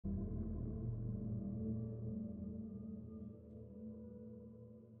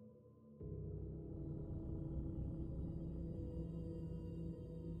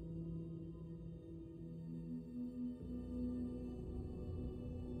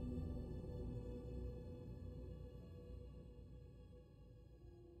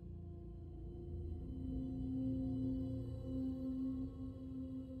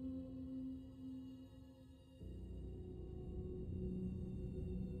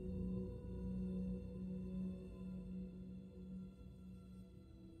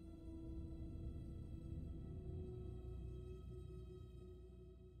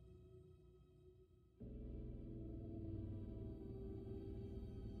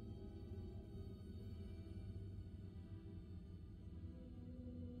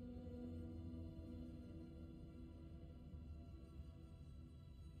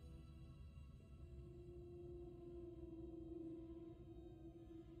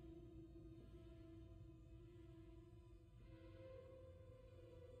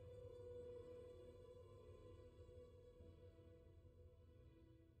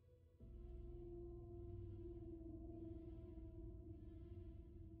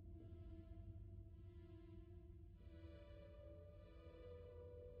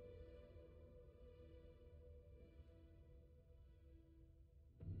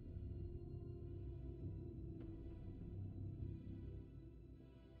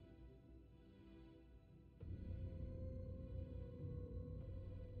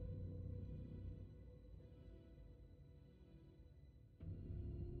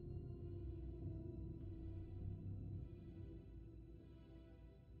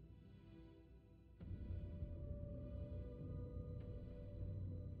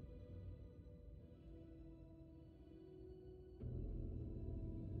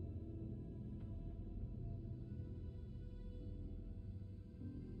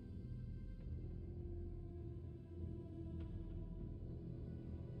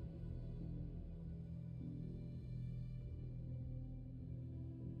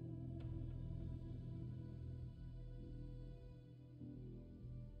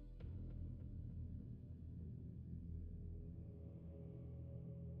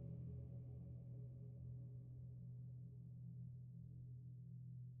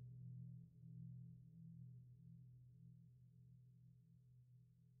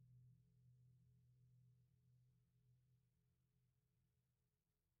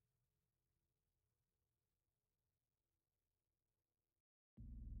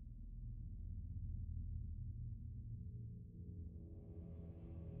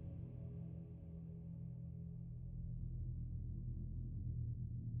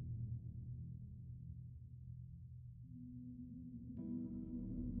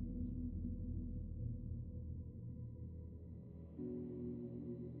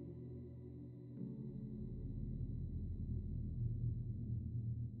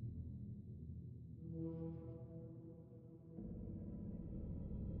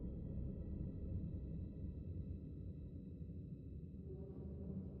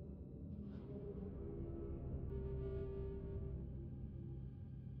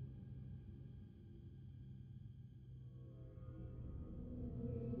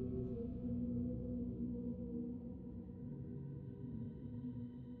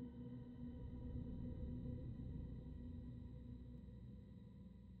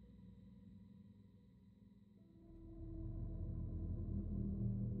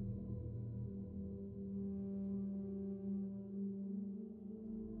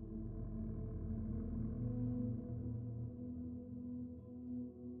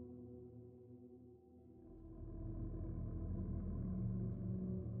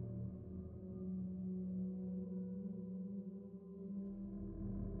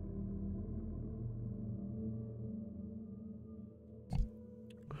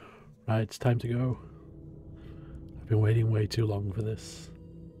Right, it's time to go. I've been waiting way too long for this.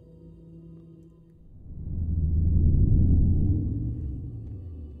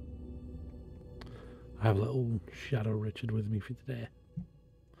 I have little Shadow Richard with me for today.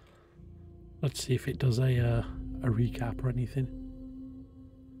 Let's see if it does a recap or anything.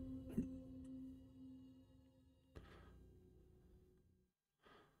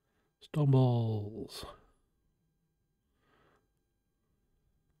 Stumbles.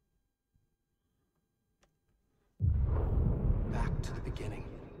 Back to the beginning.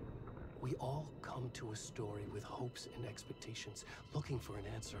 We all come to a story with hopes and expectations, looking for an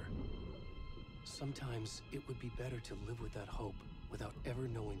answer. Sometimes it would be better to live with that hope without ever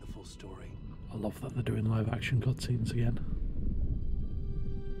knowing the full story. I love that they're doing live action cutscenes again.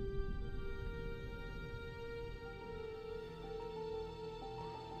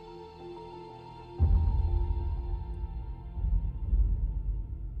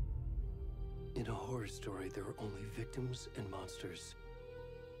 In a horror story, there are only victims and monsters.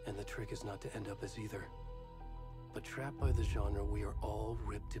 And the trick is not to end up as either. But trapped by the genre, we are all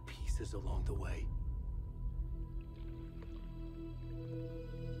ripped to pieces along the way.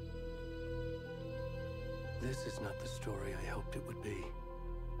 This is not the story I hoped it would be.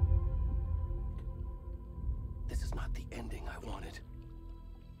 This is not the ending I wanted.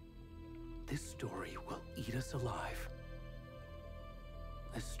 This story will eat us alive.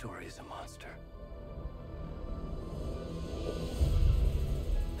 This story is a monster.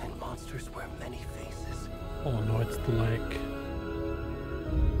 And monsters wear many faces. Oh no, it's the lake.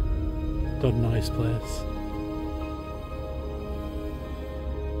 The nice place.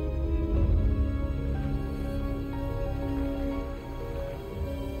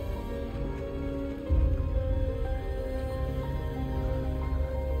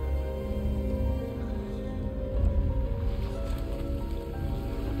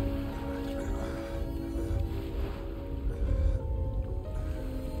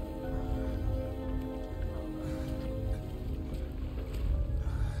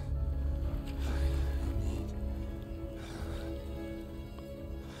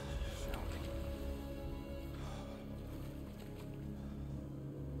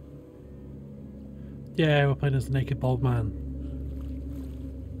 Yeah, we're playing as the naked bald man.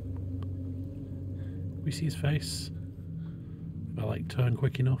 We see his face. If I like turn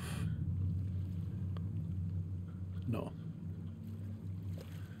quick enough. No.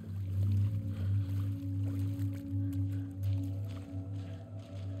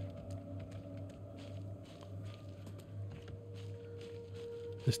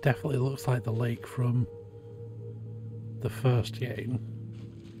 This definitely looks like the lake from the first game.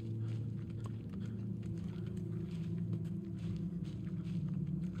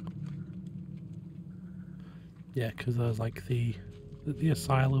 Yeah, because there's like the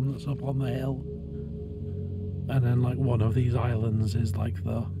asylum that's up on the hill, and then like one of these islands is like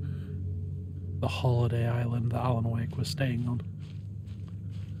the holiday island that Alan Wake was staying on.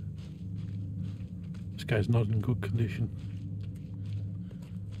 This guy's not in good condition.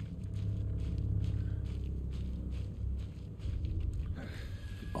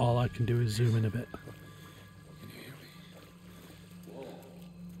 All I can do is zoom in a bit.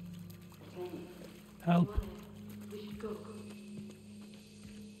 Help.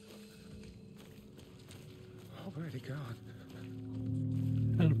 Already gone.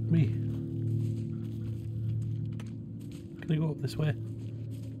 Help me. Can I go up this way?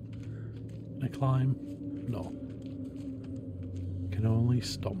 Can I climb? No. Can only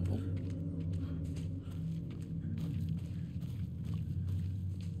stumble.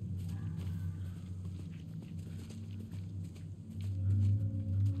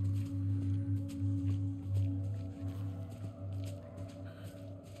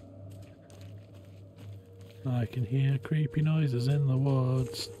 I can hear creepy noises in the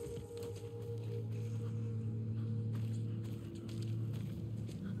woods.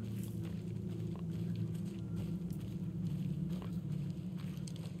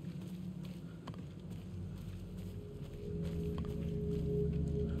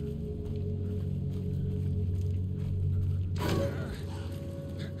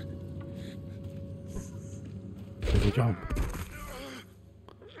 There's a jump.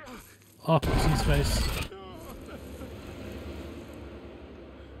 Oh, I see his face.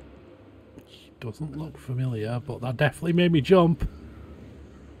 Doesn't look familiar, but that definitely made me jump.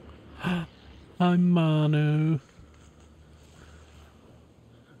 I'm Manu.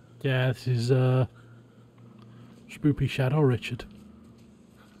 Yeah, this is Spoopy Shadow Richard.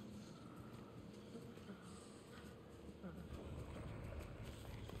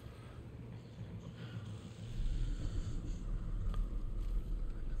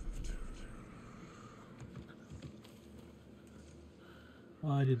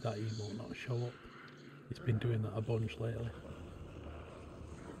 Why did that emote not show up? It's been doing that a bunch lately.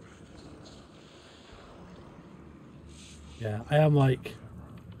 Yeah, I am like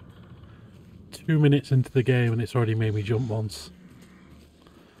 2 minutes into the game and it's already made me jump once.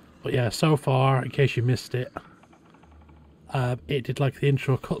 But yeah, so far, in case you missed it, it did like the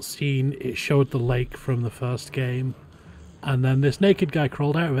intro cutscene, it showed the lake from the first game, and then this naked guy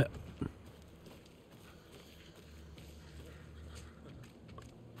crawled out of it.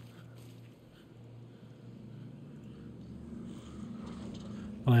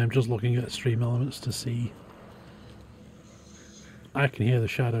 And I am just looking at stream elements to see. I can hear the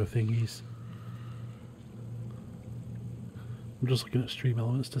shadow thingies. I'm just looking at stream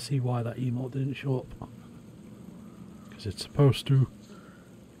elements to see why that emote didn't show up. Because it's supposed to.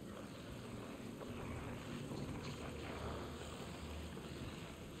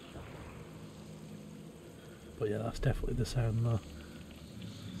 But yeah, that's definitely the sound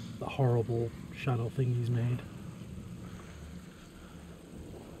the horrible shadow thing he's made.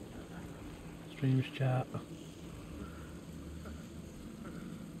 Streams chat.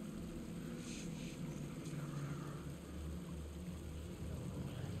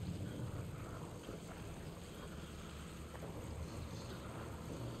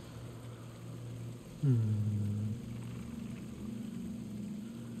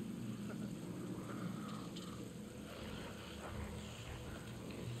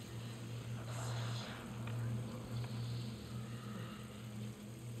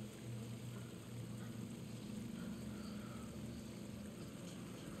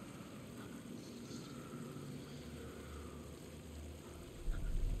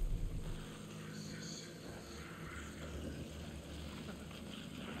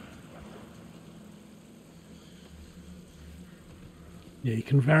 Yeah, you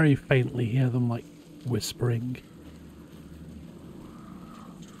can very faintly hear them like whispering.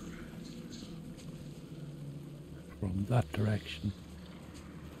 From that direction.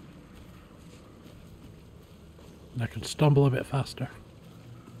 And I can stumble a bit faster.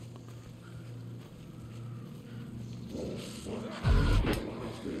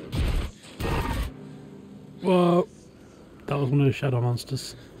 Whoa! That was one of the shadow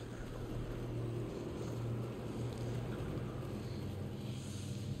monsters.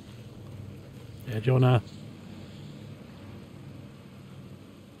 Yeah, do you wanna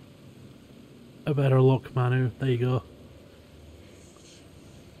a better look, Manu? There you go.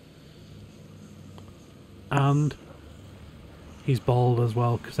 And he's bald as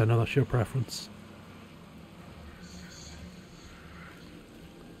well, because I know that's your preference.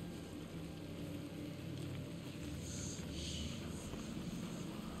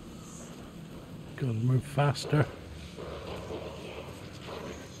 Gotta move faster.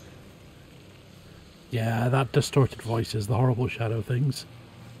 Yeah, that distorted voice is the horrible shadow things.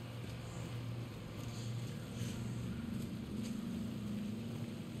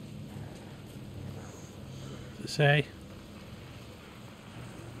 Does it say?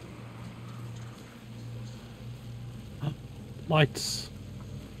 Lights.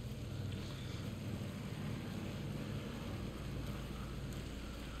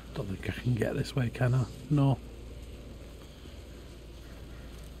 Don't think I can get this way, can I? No.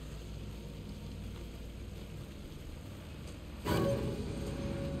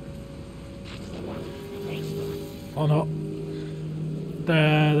 Oh no.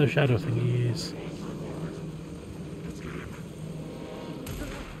 There, the shadow thingy is.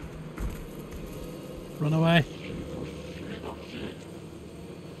 Run away.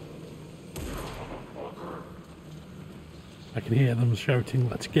 I can hear them shouting,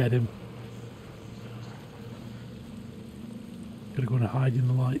 let's get him. Gotta go and hide in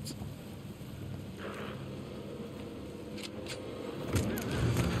the lights.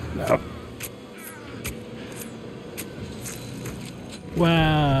 No.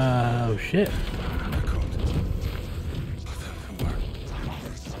 Wow, shit.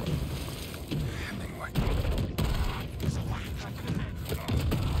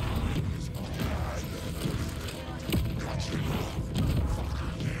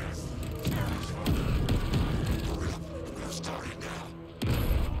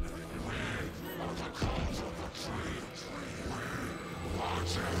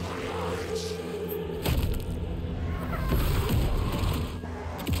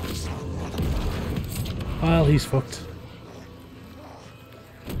 Well, he's fucked.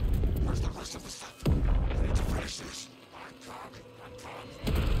 Where's the rest of the stuff? I need to finish this. What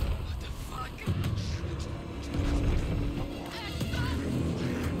the fuck?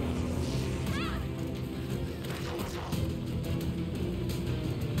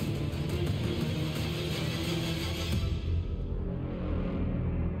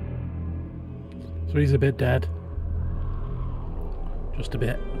 So he's a bit dead. Just a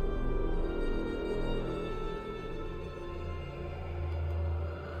bit.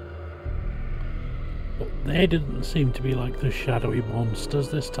 But they didn't seem to be like the shadowy monsters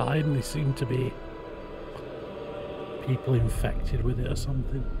this time. They seemed to be people infected with it or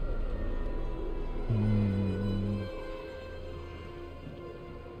something.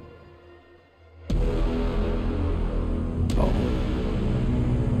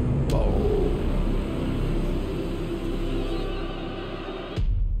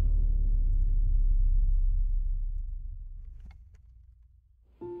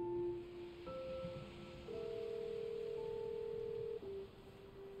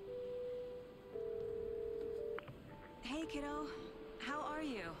 Hey, kiddo. How are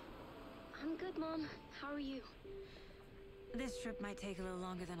you? I'm good, Mom. How are you? This trip might take a little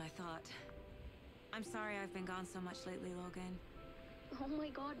longer than I thought. I'm sorry I've been gone so much lately, Logan. Oh my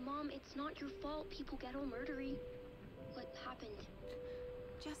god, Mom, it's not your fault people get all murdery. What happened?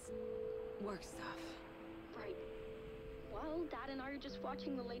 Just work stuff. Right. Well, Dad and I are just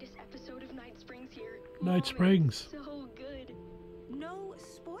watching the latest episode of Night Springs here. Night Mom, Springs. it's so good. No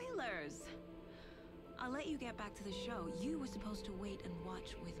spoilers. I'll let you get back to the show. You were supposed to wait and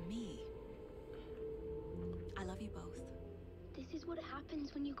watch with me. I love you both. This is what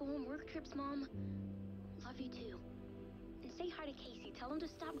happens when you go on work trips, Mom. Love you too. And say hi to Casey. Tell him to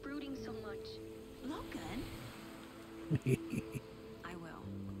stop brooding so much. Logan? I will.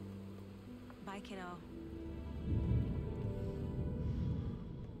 Bye, kiddo.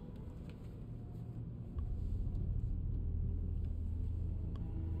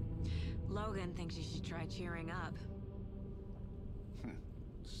 Logan thinks you should try cheering up.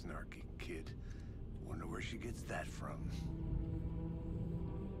 Snarky kid. Wonder where she gets that from.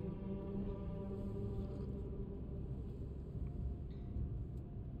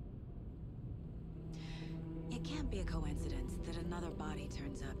 It can't be a coincidence that another body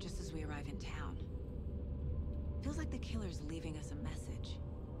turns up just as we arrive in town. Feels like the killer's leaving us a message.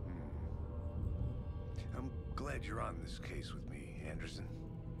 I'm glad you're on this case with me, Anderson.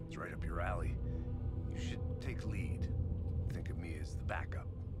 It's right up your alley. You should take lead. Think of me as the backup.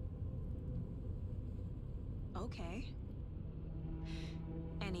 Okay.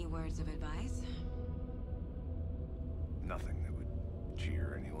 Any words of advice? Nothing that would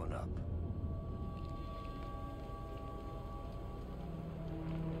cheer anyone up.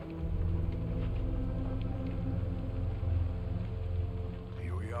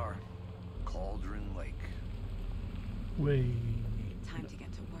 Here we are. Cauldron Lake. Way. Time to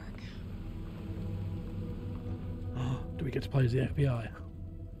get to work. Do we get to play as the FBI?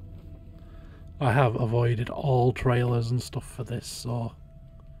 I have avoided all trailers and stuff for this, so...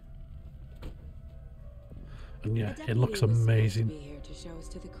 And yeah, it looks amazing. Be here to show us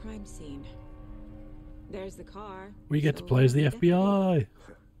to the crime scene. There's the car. We get to play as the FBI.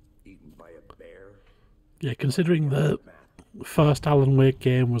 Eaten by a bear. Yeah, considering the first Alan Wake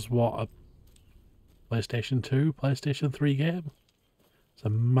game was what, a PlayStation 2, PlayStation 3 game? It's a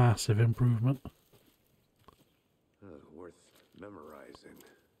massive improvement. Worth memorizing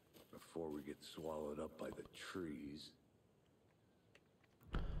before we get swallowed up by the trees.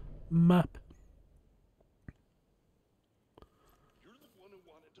 Map. You're the one who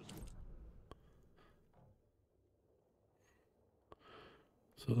wanted to...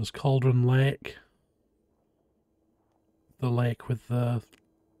 So there's Cauldron Lake. The lake with the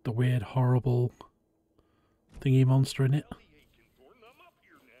weird, horrible thingy monster in it. I'm up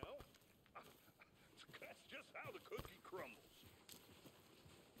here now. That's just how the cookie crumbles.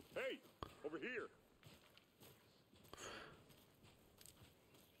 Hey, over here.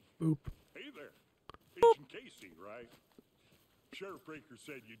 Boop. Hey there. Agent Casey, right? Sheriff Breaker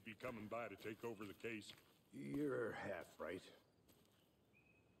said you'd be coming by to take over the case. You're half right.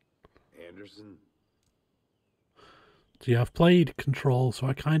 Anderson. See, I've played Control, so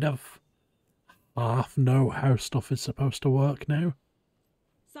I kind of half know how stuff is supposed to work now.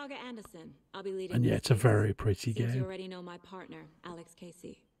 Saga Anderson. I'll be leading. And yeah, this it's a case. very pretty Seems you game. already know my partner, Alex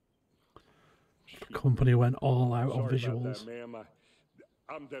Casey. The company went all out on Sorry visuals. about that, ma'am.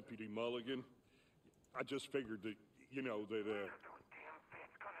 I'm Deputy Mulligan. I just figured that, you know, that,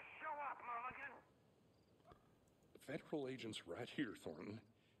 Federal agent's right here, Thornton.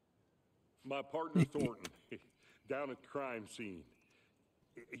 My partner, Thornton, down at the crime scene.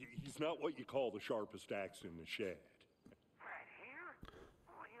 He's not what you call the sharpest axe in the shed. Right here?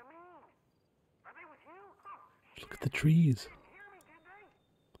 What do you mean? Are they with you? Oh, Look at the trees. didn't hear me,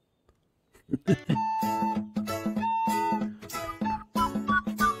 did they?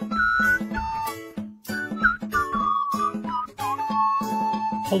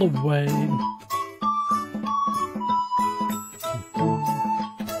 Halloween.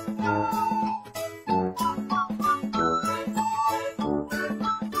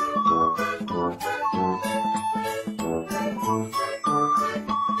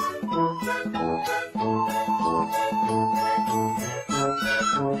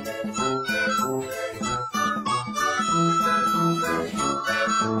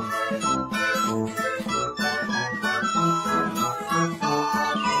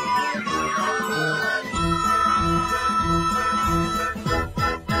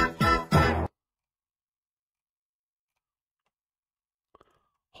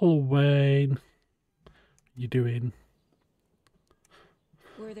 Hello, Wayne. You doing?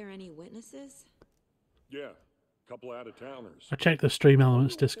 Were there any witnesses? Yeah, couple out-of-towners. I checked the Stream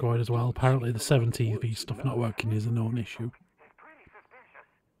Elements Discord as well. Apparently the 7TV stuff not working is a known issue.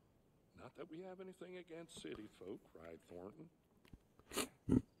 Not that we have anything against city folk, right,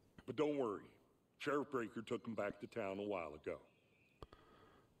 Thornton? But don't worry. Sheriff Breaker took them back to town a while ago.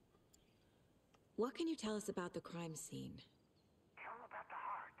 What can you tell us about the crime scene?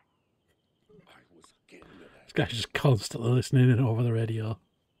 I was getting to that. This guy's just constantly listening in over the radio.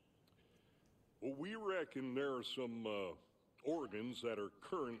 Well, we reckon there are some organs that are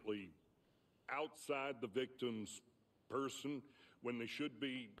currently outside the victim's person when they should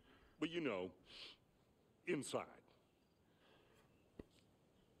be, but you know, inside.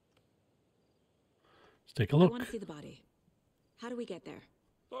 Let's take a I look. want to see the body. How do we get there?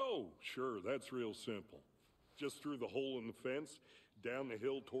 Oh, sure, that's real simple. Just through the hole in the fence, down the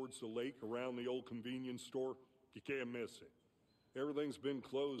hill towards the lake, around the old convenience store. You can't miss it. Everything's been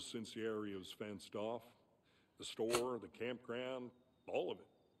closed since the area was fenced off. The store, the campground, all of it.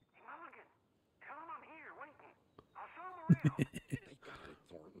 Mulligan, tell him I'm here waiting. I'll show him around. They got it,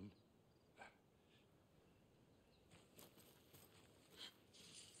 Thornton.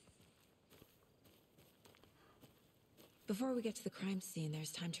 Before we get to the crime scene,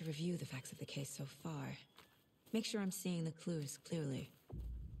 there's time to review the facts of the case so far. Make sure I'm seeing the clues clearly.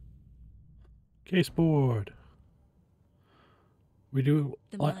 Case board. We do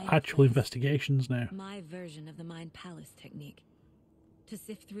The like mind actual place. investigations now. My version of the Mind Palace technique. To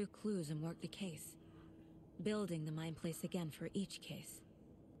sift through clues and work the case. Building the Mind Place again for each case.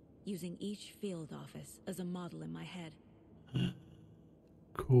 Using each field office as a model in my head.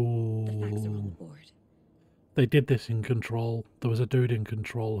 Cool. The facts are on the board. They did this in Control. There was a dude in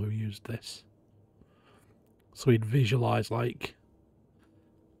Control who used this. So he'd visualize, like,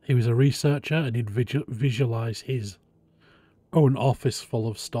 he was a researcher and he'd visualize his own office full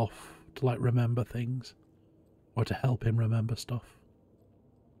of stuff to, like, remember things. Or to help him remember stuff.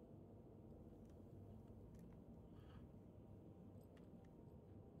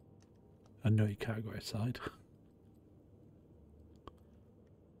 I know you can't go outside.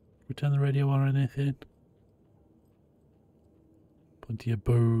 We turn the radio on or anything? Plenty of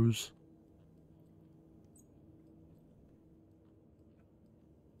booze.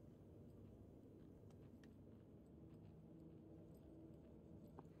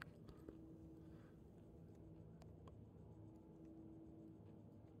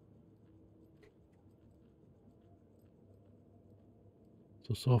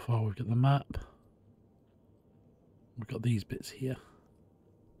 So far we've got the map. We've got these bits here.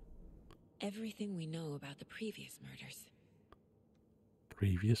 Everything we know about the previous murders.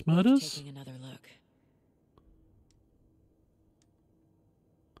 Previous murders? Taking another look.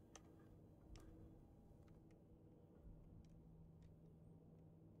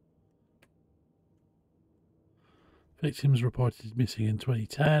 Victims reported missing in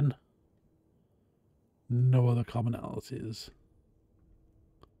 2010. No other commonalities.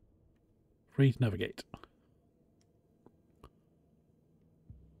 Free to navigate.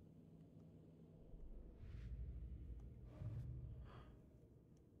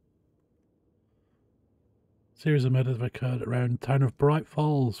 Series of murders have occurred around the town of Bright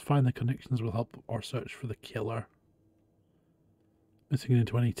Falls. Find the connections will help or search for the killer. Missing in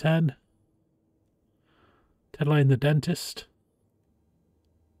 2010. Ted Lane the dentist.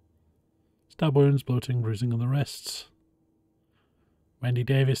 Stab wounds, bloating, bruising on the wrists. Wendy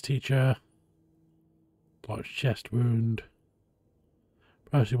Davis teacher. Large chest wound.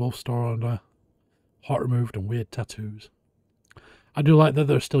 Percy Wolf store owner. Heart removed and weird tattoos. I do like that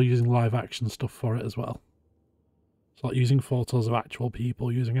they're still using live action stuff for it as well. It's like using photos of actual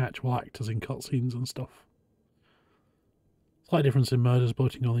people, using actual actors in cutscenes and stuff. Slight difference in murders,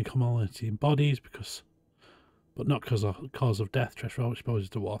 bloating only commonality in bodies, but not because of cause of death. Treasure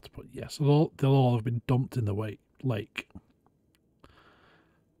exposed to water, but yes, they'll all have been dumped in the lake.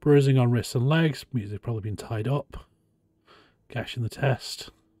 Bruising on wrists and legs, means they've probably been tied up. Gash in the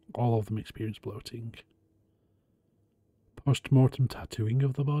test, all of them experience bloating. Post-mortem tattooing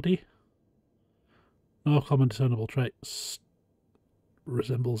of the body. No common discernible traits.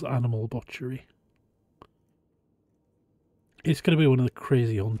 Resembles animal butchery. It's going to be one of the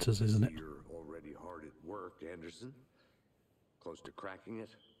crazy hunters, isn't it? You're already hard at work, Anderson. Close to cracking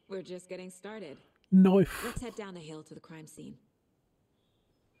it. We're just getting started. Knife. Let's head down the hill to the crime scene.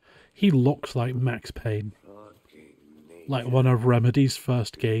 He looks like Max Payne. Like one of Remedy's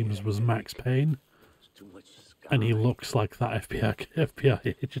first games was Max Payne. And he looks like that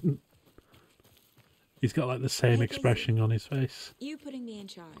FBI agent. He's got like the same Hey, expression on his face. You putting me in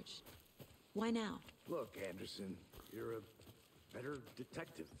charge. Why now? Look, Anderson, you're a better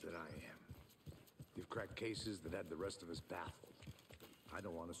detective than I am. You've cracked cases that had the rest of us baffled. I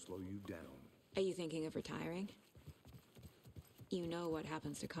don't want to slow you down. Are you thinking of retiring? You know what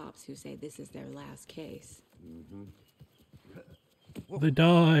happens to cops who say this is their last case. They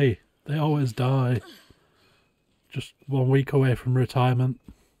die. They always die. Just 1 week away from retirement.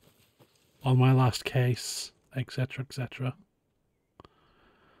 On my last case, etc., etc.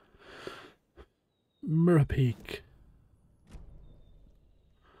 Mirror Peak.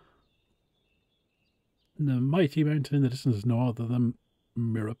 The mighty mountain in the distance is no other than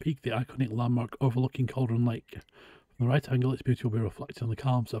Mirror Peak, the iconic landmark overlooking Cauldron Lake. From the right angle, its beauty will be reflected on the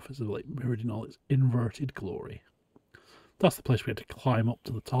calm surface of the lake, mirrored in all its inverted glory. That's the place we had to climb up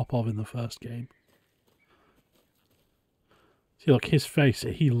to the top of in the first game. See, look, his face,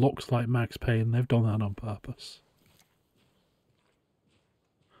 he looks like Max Payne. They've done that on purpose.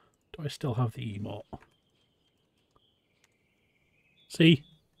 Do I still have the emote? See?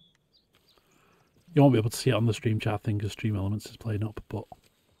 You won't be able to see it on the stream chat thing because Stream Elements is playing up, but...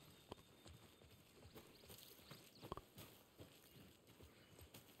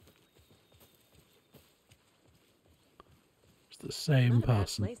 it's the same Not a bad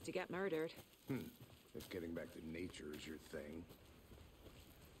person. place to get murdered. If getting back to nature is your thing.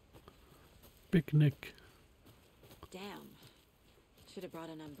 Picnic. Damn. Should have brought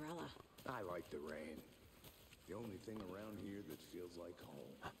an umbrella. I like the rain. The only thing around here that feels like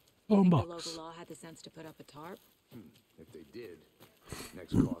home. Phone Think the box. local law had the sense to put up a tarp? If they did,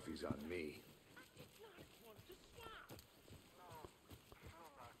 next coffee's on me.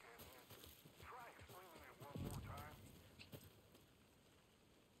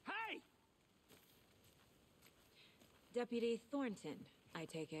 Hey! Deputy Thornton, I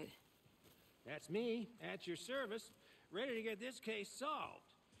take it. That's me, at your service, ready to get this case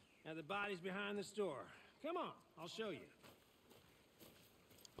solved. Now the body's behind the store. Come on, I'll show you.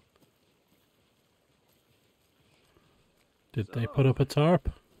 Did they put up a tarp?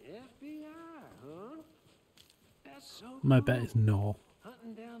 FBI, huh? That's so My cool. bet is no.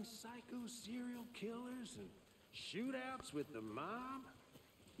 Hunting down psycho serial killers and shootouts with the mob.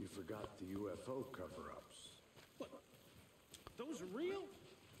 You forgot the UFO cover-ups. What? Those are real?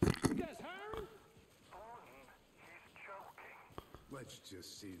 You guys hiring? Let's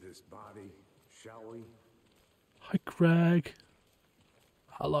just see this body, shall we? Hi, Greg.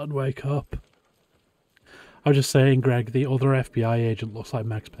 Alan, wake up. I was just saying, Greg, the other FBI agent looks like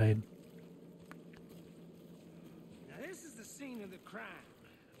Max Payne. Now this is the scene of the crime.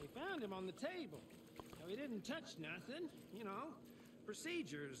 We found him on the table. Now, he didn't touch nothing, you know,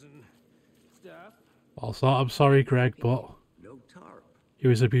 procedures and stuff. Also, I'm sorry, Greg, but No tarp. he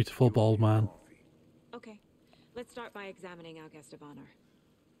was a beautiful bald man. Coffee. Okay, let's start by examining our guest of honor.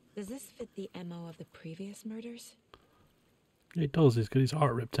 Does this fit the MO of the previous murders? It does, he's got his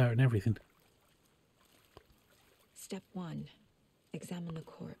heart ripped out and everything. Step 1. Examine the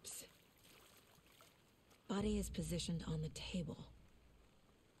corpse. Body is positioned on the table.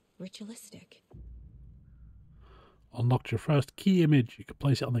 Ritualistic. Unlocked your first key image. You can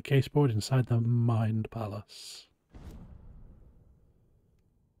place it on the caseboard inside the Mind Palace.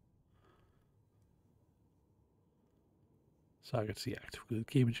 So I can see active. The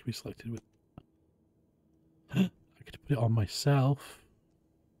key image can be selected with... I could put it on myself.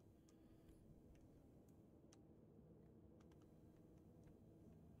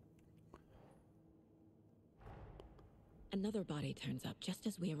 Another body turns up just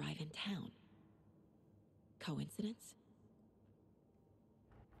as we arrive in town. Coincidence?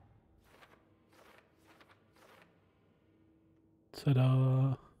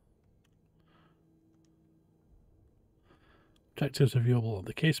 Ta-da! Objectives are viewable on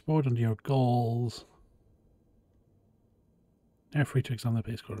the caseboard under your goals. Now free to examine the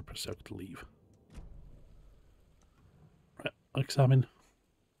base code and press circle to leave. Right, examine.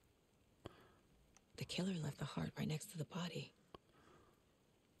 The killer left the heart right next to the body.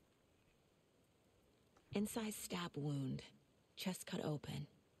 Inside stab wound. Chest cut open.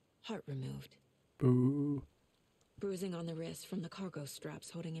 Heart removed. Boo. Bruising on the wrist from the cargo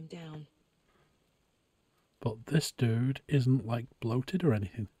straps holding him down. But this dude isn't like bloated or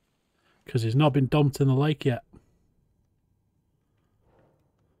anything. Because he's not been dumped in the lake yet.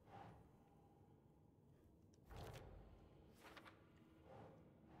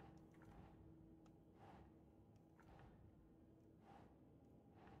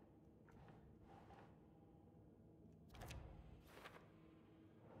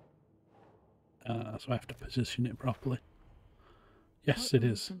 So I have to position it properly. Yes, Heart it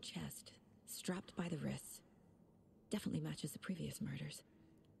removed is. From chest. strapped by the wrists. Definitely matches the previous murders.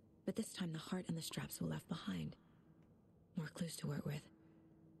 But this time the heart and the straps were left behind. More clues to work with.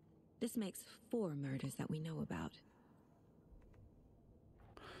 This makes 4 murders that we know about.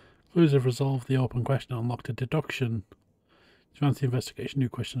 Clues have resolved the open question and unlocked a deduction. To advance the investigation, new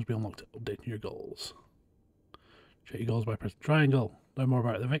questions will be unlocked, updating your goals. Check your goals by pressing triangle. Learn more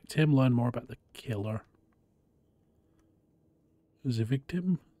about the victim, learn more about the killer. The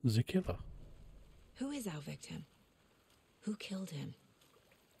victim, the killer. Who is our victim? Who killed him?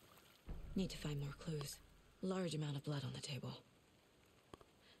 Need to find more clues. Large amount of blood on the table.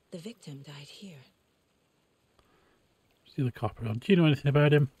 The victim died here. See the copper on. Do you know anything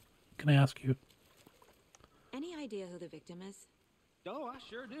about him? Can I ask you? Any idea who the victim is? Oh, I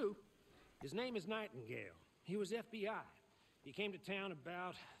sure do. His name is Nightingale. He was FBI. He came to town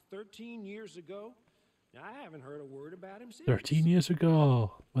about 13 years ago. I haven't heard a word about him since. 13 years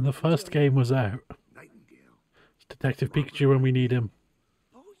ago, when the first game was out. Nightingale. It's Detective Pikachu when we need him.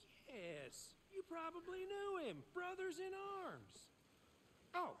 Oh, yes. You probably knew him. Brothers in arms.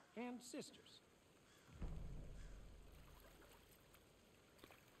 Oh, and sisters.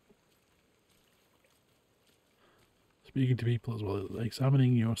 Speaking to people as well,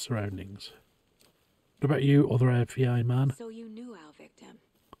 examining your surroundings. What about you, other FBI man? So you knew our victim.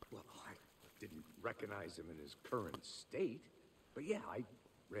 Well, I didn't recognize him in his current state. But yeah, I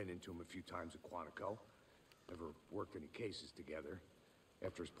ran into him a few times at Quantico. Never worked any cases together.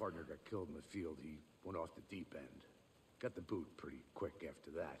 After his partner got killed in the field, he went off the deep end. Got the boot pretty quick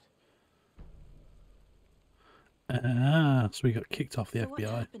after that. So he got kicked off the So FBI. what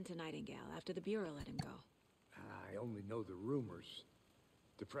happened to Nightingale after the Bureau let him go? I only know the rumors.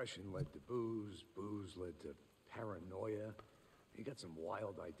 Depression led to booze, booze led to paranoia. He got some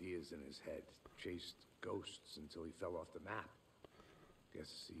wild ideas in his head, chased ghosts until he fell off the map.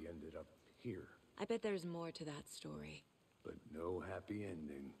 Guess he ended up here, I bet there's more to that story. but no happy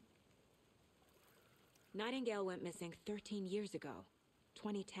ending. Nightingale went missing 13 years ago.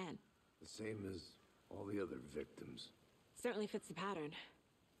 2010. The same as all the other victims. Certainly fits the pattern.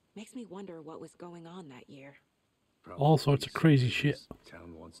 Makes me wonder what was going on that year. Probably All sorts of crazy shit.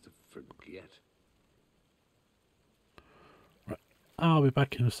 Town wants to forget. Right. I'll be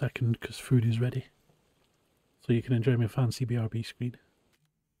back in a second because food is ready. So you can enjoy my fancy BRB screen.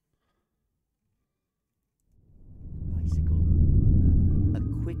 Bicycle.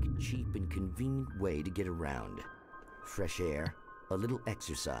 A quick, cheap, and convenient way to get around. Fresh air, a little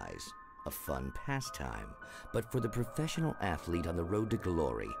exercise, a fun pastime. But for the professional athlete on the road to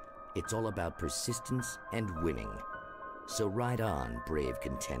glory, it's all about persistence and winning. So ride on, brave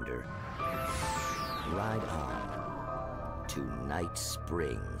contender. Ride on to Night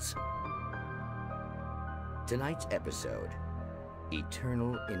Springs. Tonight's episode,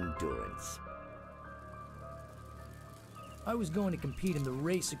 Eternal Endurance. I was going to compete in the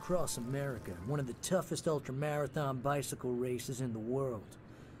Race Across America, one of the toughest ultramarathon bicycle races in the world.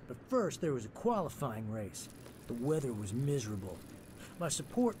 But first, there was a qualifying race. The weather was miserable. My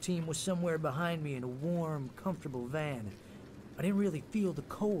support team was somewhere behind me in a warm, comfortable van. I didn't really feel the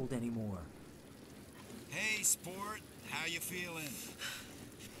cold anymore. Hey, sport. How you feeling?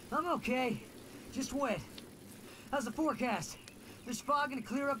 I'm okay. Just wet. How's the forecast? This fog gonna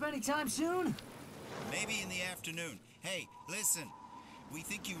clear up anytime soon? Maybe in the afternoon. Hey, listen. We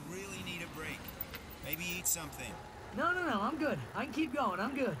think you really need a break. Maybe eat something. No, I'm good. I can keep going,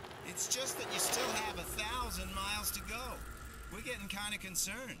 I'm good. It's just that you still have 1,000 miles to go. We're getting kind of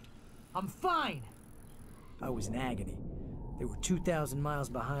concerned. I'm fine! I was in agony. They were 2,000 miles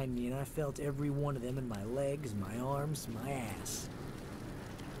behind me, and I felt every one of them in my legs, my arms, my ass.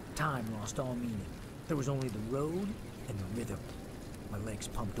 Time lost all meaning. There was only the road and the rhythm. My legs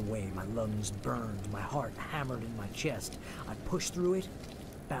pumped away, my lungs burned, my heart hammered in my chest. I pushed through it,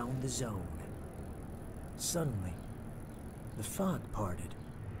 found the zone. Suddenly, the fog parted,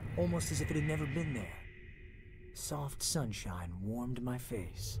 almost as if it had never been there. Soft sunshine warmed my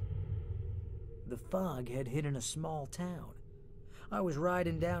face. The fog had hidden a small town. I was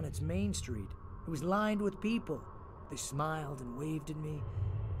riding down its main street. It was lined with people. They smiled and waved at me.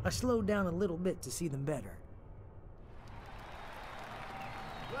 I slowed down a little bit to see them better.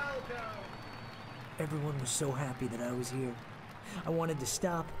 Welcome! Everyone was so happy that I was here. I wanted to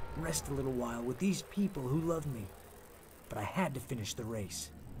stop, rest a little while with these people who loved me. But I had to finish the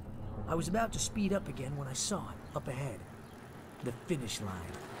race. I was about to speed up again when I saw it, up ahead. The finish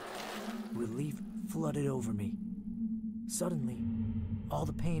line. Relief flooded over me. Suddenly, all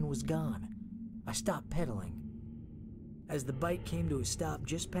the pain was gone. I stopped pedaling. As the bike came to a stop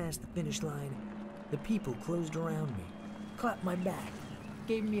just past the finish line, the people closed around me, clapped my back,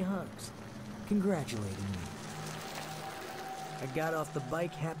 gave me hugs. congratulating me. I got off the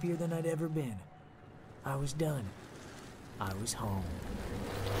bike happier than I'd ever been. I was done. I was home.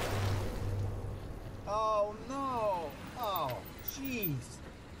 Oh, no! Oh, jeez.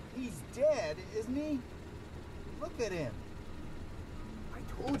 He's dead, isn't he? Look at him.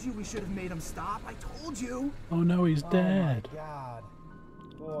 I told you we should have made him stop. I told you. Oh no, he's dead. Oh my God.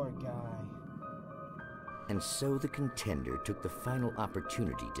 Poor guy. And so the contender took the final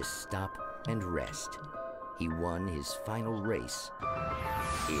opportunity to stop and rest. He won his final race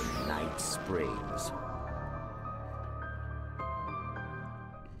in Night Springs.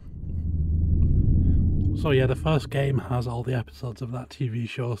 So yeah, the first game has all the episodes of that TV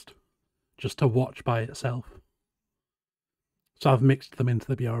show just to watch by itself. So I've mixed them into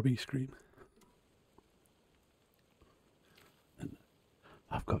the BRB screen. And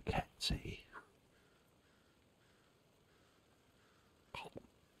I've got Ketsy.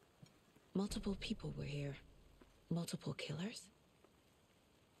 Multiple people were here. Multiple killers?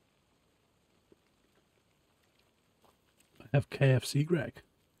 I have KFC, Greg.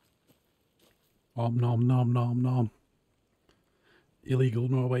 Om nom nom nom nom. Illegal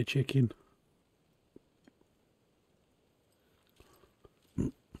Norway chicken.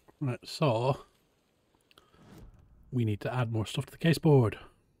 Right, so we need to add more stuff to the case board.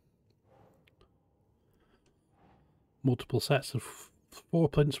 Multiple sets of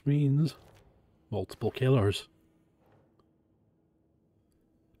 4-print screens. Multiple killers.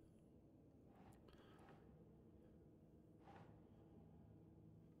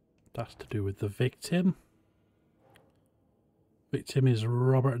 That's to do with the victim. Victim is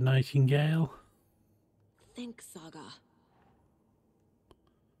Robert Nightingale. Think Saga.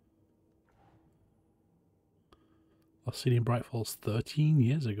 Last seen in Bright Falls 13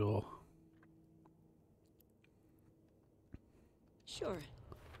 years ago. Sure.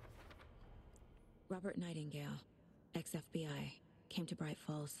 Robert Nightingale, ex-FBI, came to Bright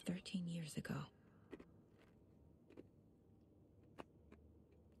Falls 13 years ago.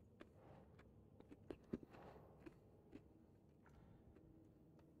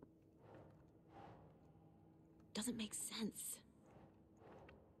 Doesn't make sense.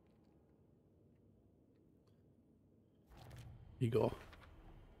 You go.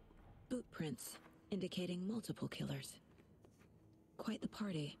 Boot prints indicating multiple killers. Quite the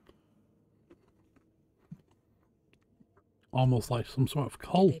party. Almost like some sort of Did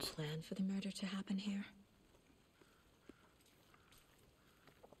cult. they plan for the murder to happen here?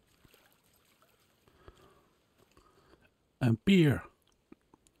 And beer.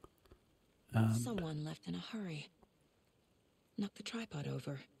 Someone left in a hurry. Knocked the tripod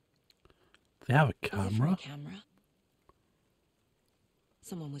over. They have a A camera. different camera.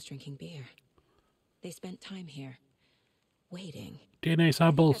 Someone was drinking beer. They spent time here, waiting. DNA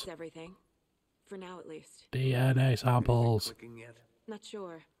samples. That's everything. For now, at least. DNA samples. Not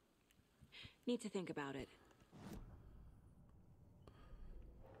sure. Need to think about it.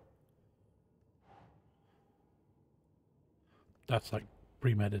 That's like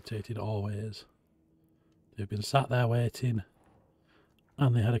premeditated always. They've been sat there waiting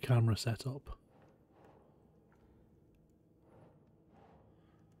and they had a camera set up.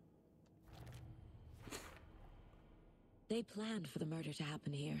 They planned for the murder to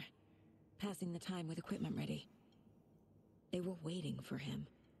happen here, passing the time with equipment ready. They were waiting for him.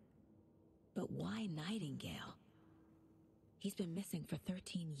 But why Nightingale? He's been missing for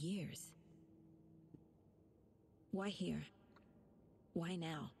 13 years. Why here? Why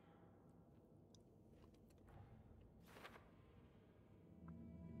now?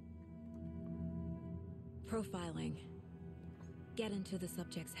 Profiling. Get into the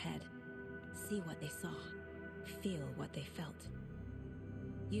subject's head. See what they saw. Feel what they felt.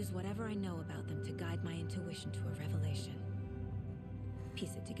 Use whatever I know about them to guide my intuition to a revelation.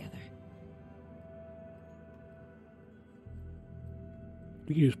 Piece it together.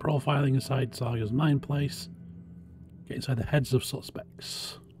 We use profiling inside Saga's mind place. Get inside the heads of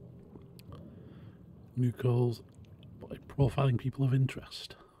suspects. New calls by profiling people of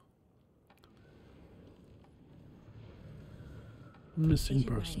interest. Missing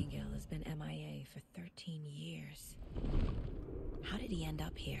Agent person. Nightingale has been MIA for 13 years. How did he end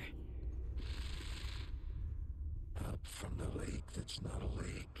up here? Up from the lake that's not a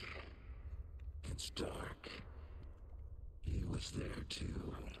lake. It's dark. He was there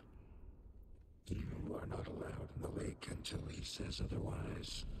too. You are not allowed in the lake until he says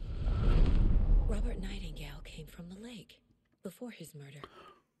otherwise. Robert Nightingale came from the lake before his murder.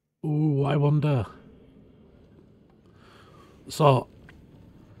 Ooh, I wonder. So,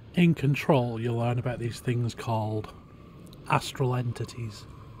 in Control, you learn about these things called astral entities.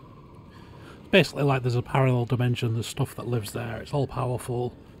 basically like there's a parallel dimension, there's stuff that lives there, it's all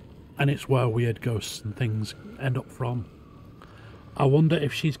powerful, and it's where weird ghosts and things end up from. I wonder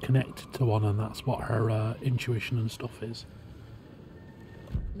if she's connected to one and that's what her intuition and stuff is.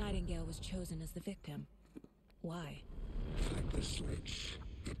 Nightingale was chosen as the victim. Why? Flick the switch,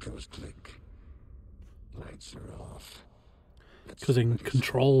 it goes click. Lights are off. Because in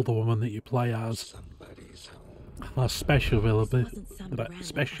Control, the woman that you play as has special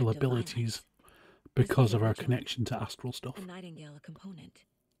abilities because of her connection to astral stuff. The Nightingale a component.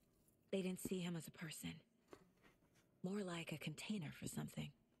 They didn't see him as a person. More like a container for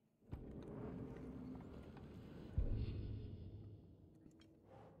something.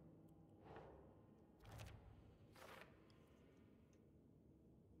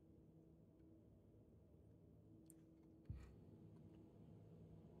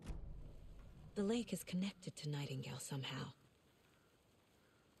 The lake is connected to Nightingale somehow.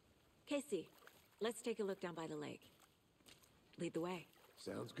 Casey, let's take a look down by the lake. Lead the way.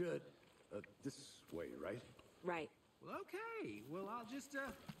 Sounds good. This way, right? Right. Well, okay. Well,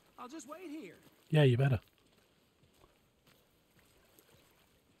 I'll just wait here. Yeah, you better.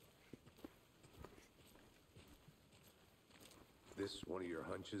 This one of your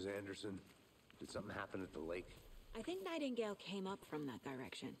hunches, Anderson? Did something happen at the lake? I think Nightingale came up from that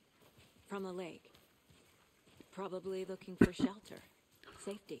direction. From the lake. Probably looking for shelter.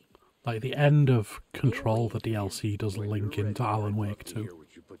 Safety. Like the end of Control, the DLC does link into Alan Wake too. Hear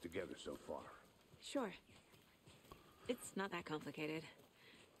what you put together so far. Sure. It's not that complicated.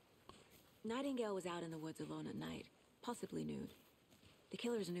 Nightingale was out in the woods alone at night, possibly nude. The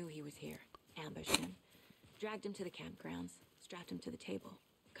killers knew he was here, ambushed him, dragged him to the campgrounds, strapped him to the table,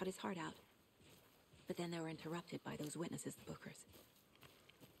 cut his heart out. But then they were interrupted by those witnesses, the Bookers.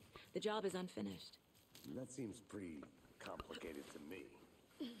 The job is unfinished. That seems pretty complicated to me.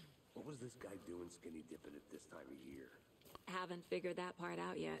 What was this guy doing skinny dipping at this time of year? Haven't figured that part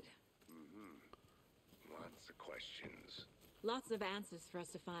out yet. Lots of questions. Lots of answers for us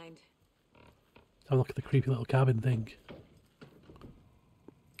to find. Have a look at the creepy little cabin thing.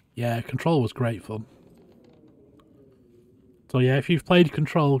 Yeah, Control was great fun. So yeah, if you've played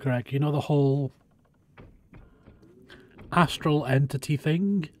Control, Greg, you know the whole astral entity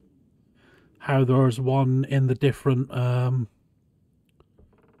thing? How there's one in the different,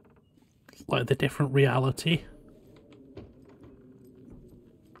 like the different reality.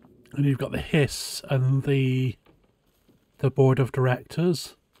 And you've got the hiss and the board of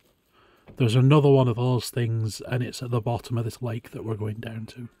directors. There's another one of those things, and it's at the bottom of this lake that we're going down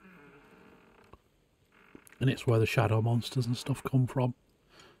to. And it's where the shadow monsters and stuff come from,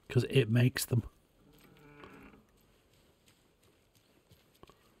 because it makes them.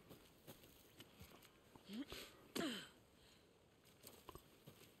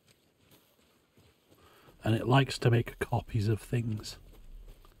 And it likes to make copies of things.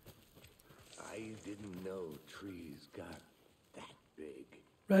 I didn't know trees got that big.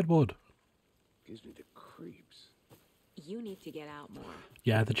 Redwood. Gives me the creeps. You need to get out more.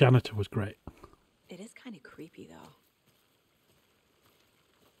 Yeah, the janitor was great. It is kind of creepy, though.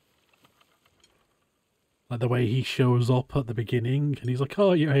 Like the way he shows up at the beginning, and he's like,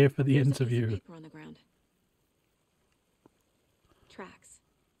 "Oh, you're here for the There's interview." A piece of paper on the ground. Tracks.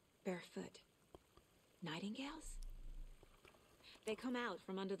 Barefoot. Nightingales? They come out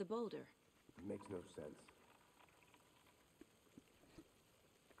from under the boulder. Makes no sense.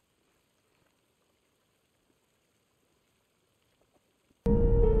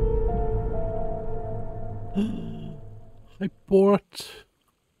 I bought.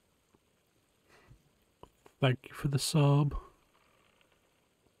 Thank you for the sub.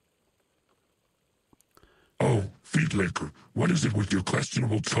 Oh, Feedlicker, what is it with your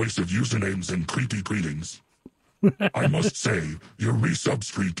questionable choice of usernames and creepy greetings? I must say, your resub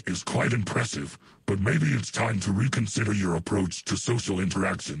streak is quite impressive, but maybe it's time to reconsider your approach to social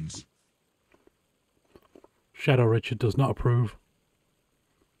interactions. Shadow Richard does not approve.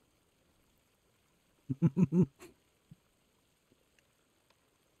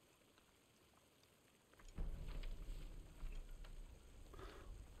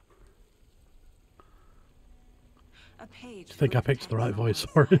 A page. I think I picked the right voice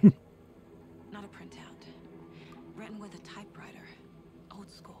for him. Not a printout. Written with a typewriter.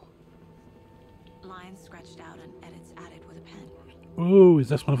 Old school. Lines scratched out and edits added with a pen. Ooh, is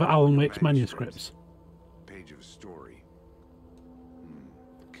this one of Alan Wake's manuscripts? Page of a story.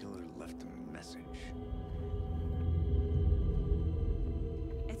 The killer left a message.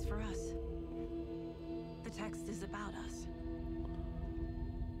 It's for us. The text is about us.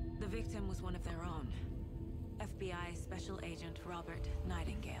 The victim was one of their own. FBI Special Agent Robert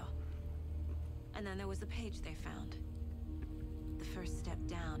Nightingale. And then there was the page they found. The first step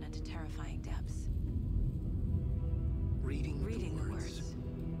down into terrifying depths. Reading the words.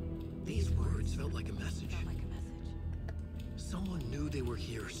 These words felt like a message. Someone knew they were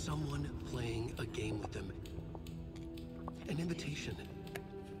here. Someone playing a game with them. An invitation.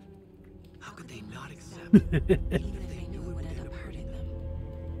 How could they not accept it? Even if they knew it would end up hurting them.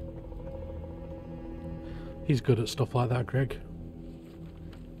 He's good at stuff like that, Greg.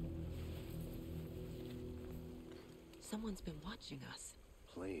 Someone's been watching us.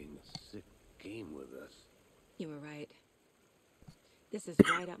 Playing a sick game with us. You were right. This is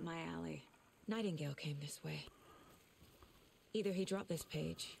right up my alley. Nightingale came this way. Either he dropped this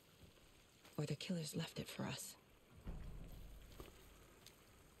page, or the killers left it for us.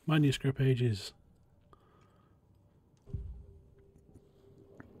 Manuscript pages.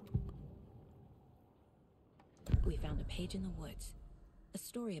 We found a page in the woods. A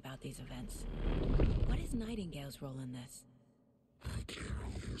story about these events. What is Nightingale's role in this? I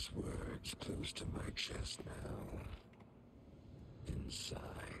carry his words close to my chest now.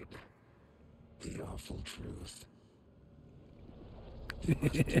 Inside, the awful truth. It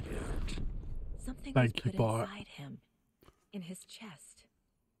must be out. Something was put inside him. In his chest.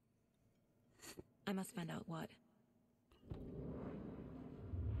 I must find out what.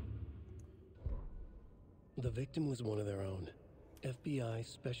 The victim was one of their own. FBI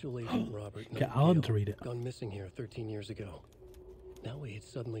Special Agent Robert Get Alan to Nightingale, read it. gone missing here 13 years ago. Now he had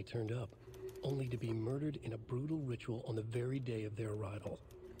suddenly turned up, only to be murdered in a brutal ritual on the very day of their arrival.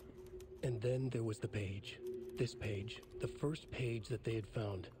 And then there was the page. This page, the first page that they had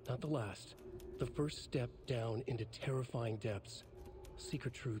found, not the last. The first step down into terrifying depths.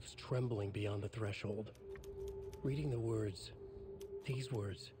 Secret truths trembling beyond the threshold. Reading the words, these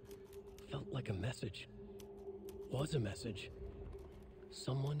words, felt like a message. Was a message.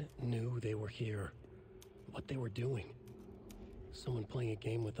 Someone knew they were here. What they were doing. Someone playing a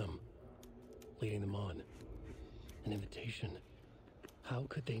game with them. Leading them on. An invitation. How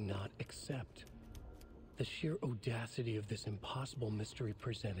could they not accept? The sheer audacity of this impossible mystery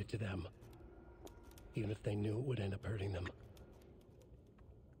presented to them. Even if they knew it would end up hurting them.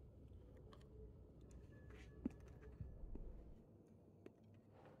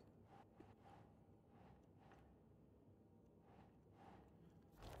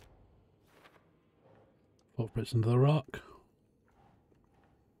 Footprints into the rock.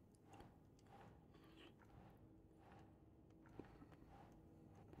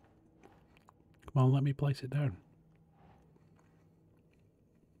 Come on, let me place it down.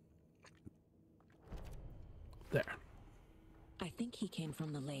 There. I think he came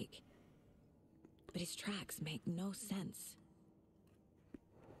from the lake. But his tracks make no sense.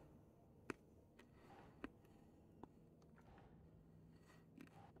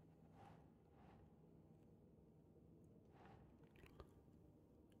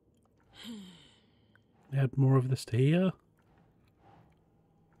 Add more of this to here.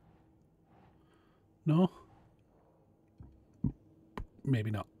 No?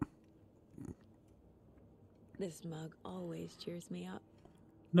 Maybe not. This mug always cheers me up.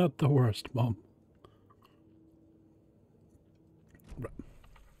 Not the worst, Mom. Right.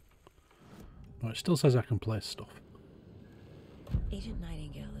 No, it still says I can place stuff. Agent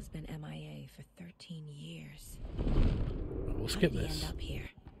Nightingale has been MIA for 13 years. We'll How skip did he this. end up here?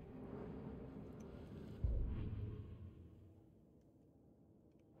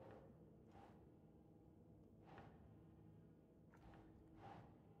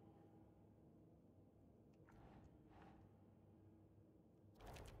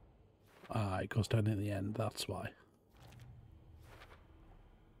 Ah, it goes down in the end, that's why.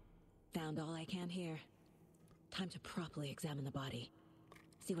 Found all I can here. Time to properly examine the body.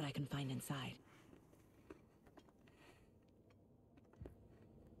 See what I can find inside.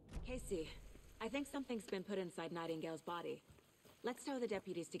 Casey, I think something's been put inside Nightingale's body. Let's tell the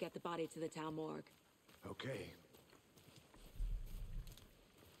deputies to get the body to the town morgue. Okay.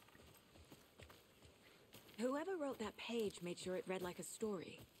 Whoever wrote that page made sure it read like a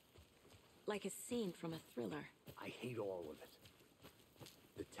story. Like a scene from a thriller. I hate all of it.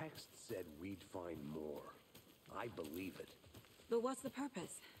 The text said we'd find more. I believe it. But what's the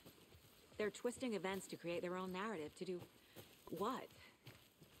purpose? They're twisting events to create their own narrative. To do what?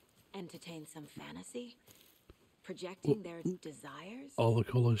 Entertain some fantasy? Projecting their desires? All the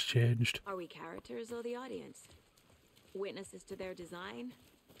colours changed. Are we characters or the audience? Witnesses to their design?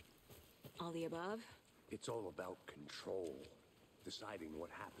 All the above? It's all about control. Deciding what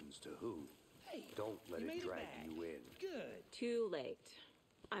happens to who. Hey, don't let you it made drag back. you in. Good. Too late.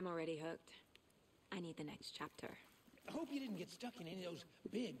 I'm already hooked. I need the next chapter. I hope you didn't get stuck in any of those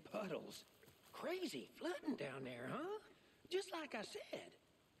big puddles. Crazy flooding down there, huh? Just like I said.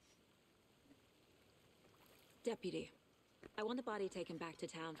 Deputy, I want the body taken back to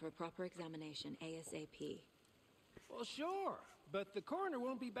town for a proper examination ASAP. Well, sure, but the coroner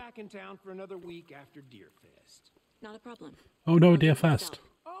won't be back in town for another week after Deerfest. Not a problem. Oh no, Deerfest.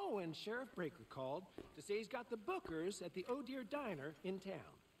 Oh, and Sheriff Breaker called to say he's got the bookers at the Oh Dear Diner in town.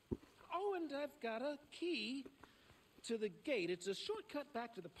 Oh, and I've got a key to the gate. It's a shortcut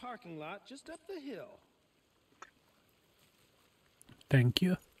back to the parking lot just up the hill. Thank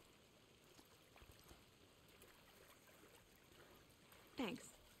you. Thanks.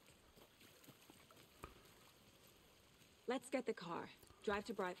 Let's get the car, drive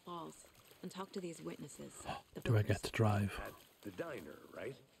to Bright Falls, and talk to these witnesses. Do I get to drive? At the diner,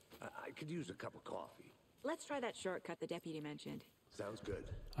 right? I could use a cup of coffee. Let's try that shortcut the deputy mentioned. Sounds good.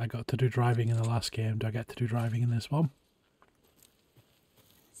 I got to do driving in the last game. Do I get to do driving in this one?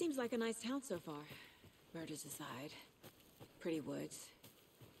 Seems like a nice town so far. Murders aside. Pretty woods.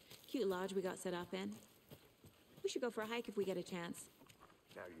 Cute lodge we got set up in. We should go for a hike if we get a chance.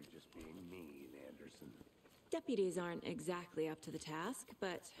 Now you're just being mean, Anderson. Deputies aren't exactly up to the task,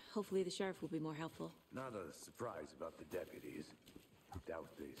 but hopefully the sheriff will be more helpful. Not a surprise about the deputies. Doubt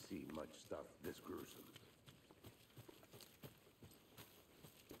they see much stuff this gruesome.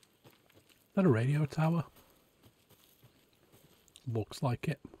 Is that a radio tower? Looks like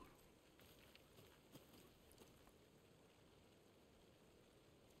it.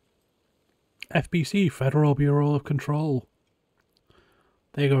 FBC, Federal Bureau of Control.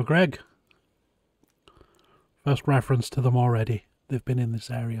 There you go, Greg. First reference to them already. They've been in this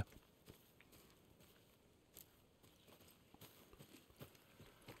area.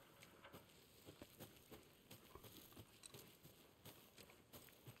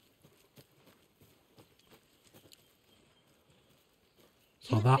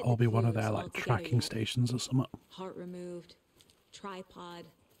 So that will be one of their like tracking stations or something. Heart removed, tripod,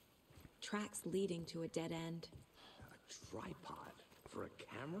 tracks leading to a dead end. A tripod for a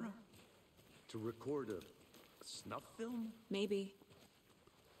camera? To record a snuff film? Maybe.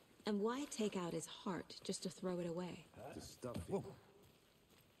 And why take out his heart just to throw it away? To stuff it. Whoa.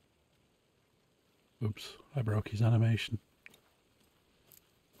 Oops, I broke his animation.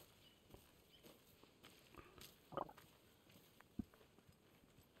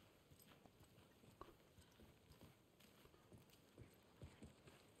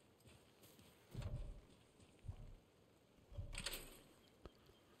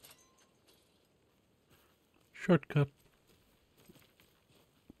 Shortcut.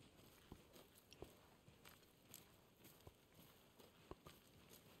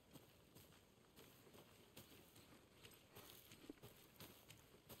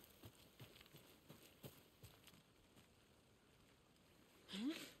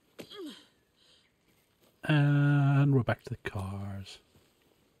 And we're back to the cars.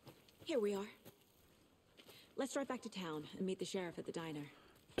 Here we are. Let's drive back to town and meet the sheriff at the diner.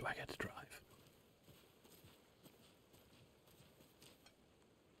 Do I get to drive?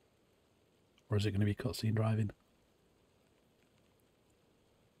 Or is it going to be cutscene driving?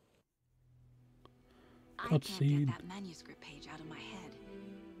 I can't get Cutscene. that manuscript page out of my head.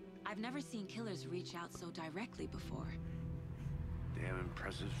 I've never seen killers reach out so directly before. Damn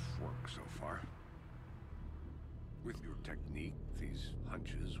impressive work so far. With your technique, these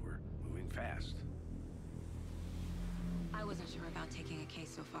hunches were moving fast. I wasn't sure about taking a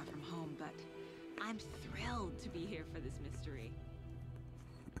case so far from home, but I'm thrilled to be here for this mystery.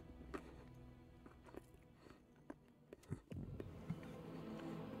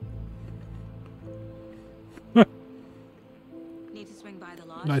 Need to swing by the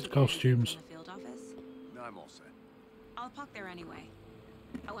lodge. Nice to get anything costumes. from the field office? No, I'm all set. I'll park there anyway.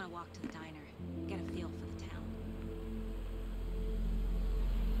 I want to walk to the diner, get a feel for the town.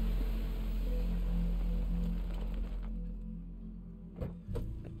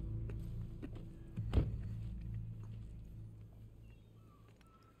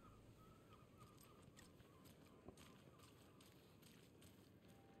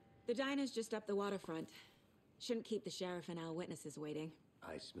 The diner's just up the waterfront. Shouldn't keep the sheriff and our witnesses waiting.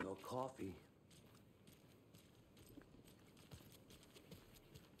 I smell coffee.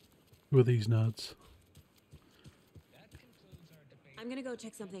 Who are these nerds? I'm gonna go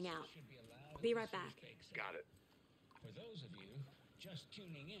check something out. Be right back. Got it. For those of you just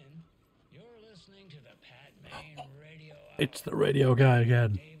tuning in, you're listening to the Pat Main Radio Hour. It's the radio guy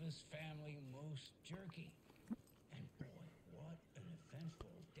again. Davis Family Moose Jerky. And boy, what an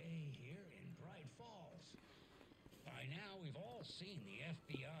eventful day here in Bright Falls. By now, we've all seen the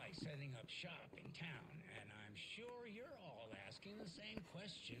FBI setting up shop in town, and I'm sure you're all asking the same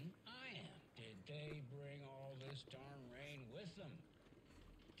question I am. Did they bring all this darn rain with them?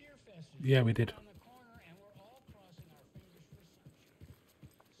 Deerfest is Yeah, we did. around the corner, and we're all crossing our fingers for sunshine.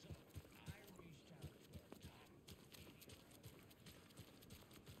 So I reached out to our top media.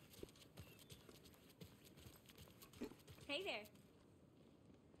 Hey there.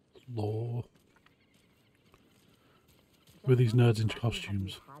 Lore. With these nerds in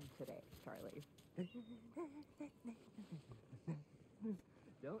costumes. Today, Charlie.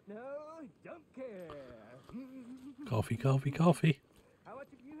 Don't know, don't care. Coffee, coffee, coffee. How much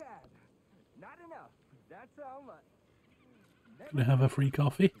have you had? Not enough. That's how much. Can I have a free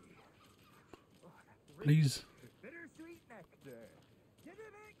coffee? Please. Bittersweet nectar. Get it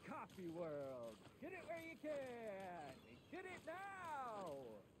at Coffee World. Get it where you can. Get it now.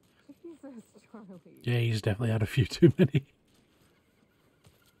 Jesus, Charlie. Yeah, he's definitely had a few too many.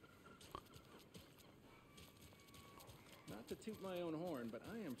 Not to toot my own horn, but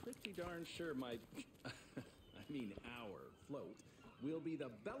I am pretty darn sure my, our float will be the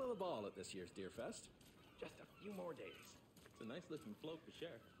belle of the ball at this year's Deerfest. Just a few more days. It's a nice looking float for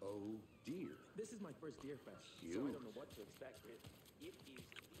sure. Oh dear. This is my first Deerfest, so I don't know what to expect. It is the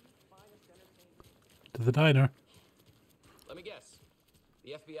finest entertainment. To the diner. Let me guess.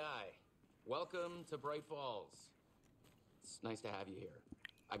 The FBI. Welcome to Bright Falls. It's nice to have you here.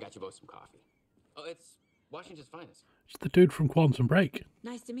 I got you both some coffee. Oh, it's Washington's finest. It's the dude from Quantum Break.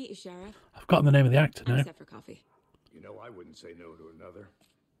 Nice to meet you, Sheriff. I've forgotten the name of the actor I'm now. set for coffee. You know, I wouldn't say no to another.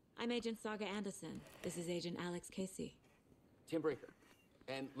 I'm Agent Saga Anderson. This is Agent Alex Casey. Tim Breaker.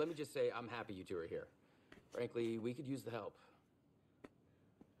 And let me just say, I'm happy you two are here. Frankly, we could use the help.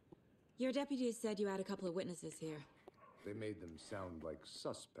 Your deputies said you had a couple of witnesses here. They made them sound like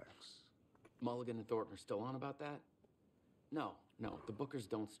suspects. Mulligan and Thornton are still on about that? No, the Bookers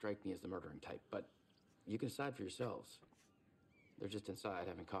don't strike me as the murdering type, but you can decide for yourselves. They're just inside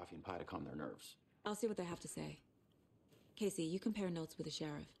having coffee and pie to calm their nerves. I'll see what they have to say. Casey, you compare notes with the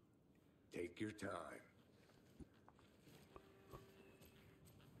sheriff. Take your time.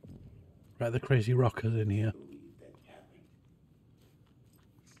 Right, the crazy rockers in here.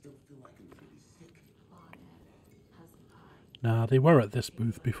 Nah, they were at this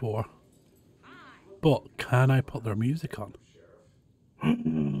booth before. But can I put their music on?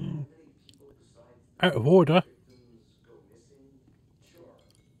 Out of order.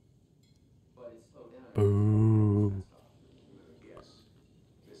 Boo. Guess.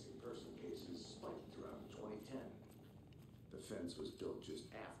 Missing person cases spiked around 2010. The fence was built just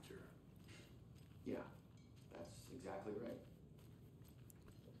after. Yeah, that's exactly right.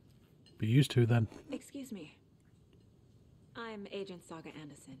 Be used to then. Excuse me. I'm Agent Saga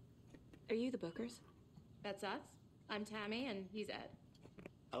Anderson. Are you the Bookers? That's us. I'm Tammy, and he's Ed.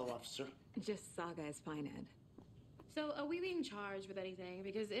 Hello, officer. Just Saga is fine, Ed. So, are we being charged with anything?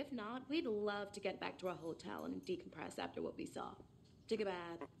 Because if not, we'd love to get back to our hotel and decompress after what we saw. Take a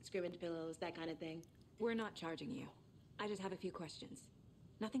bath, scream into pillows, that kind of thing. We're not charging you. I just have a few questions.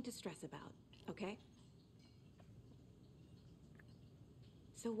 Nothing to stress about, okay?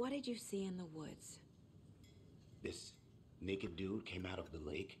 So what did you see in the woods? This naked dude came out of the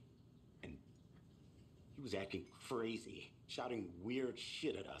lake, and he was acting crazy, shouting weird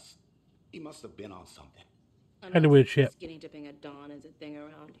shit at us. He must have been on something. Kind of weird shit. Skinny dipping at dawn is a thing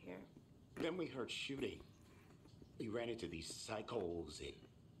around here. Then we heard shooting. We ran into these psychos in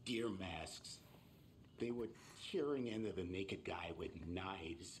deer masks. They were tearing into the naked guy with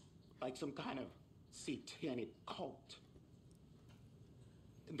knives, like some kind of satanic cult.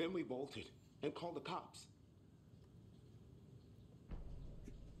 And then we bolted and called the cops.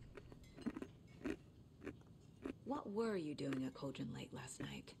 What were you doing at Cauldron Lake last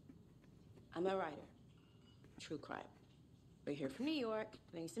night? I'm a writer. True crime. We're here from New York,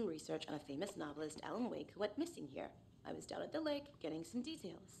 doing some research on a famous novelist, Alan Wake, who went missing here. I was down at the lake, getting some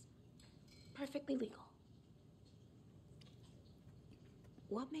details. Perfectly legal.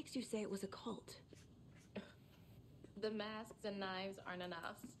 What makes you say it was a cult? The masks and knives aren't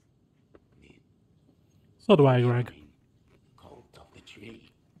enough. So do I, Greg. Cult of the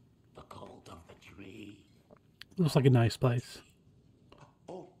tree. The cult of the tree. Looks like a nice place.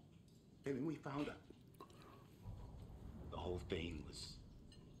 Oh, and then we found her. The whole thing was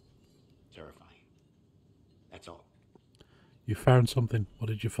terrifying. That's all. You found something. What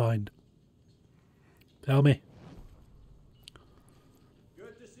did you find? Tell me.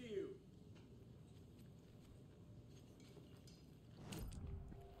 Good to see you.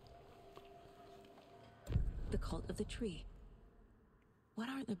 The cult of the tree. What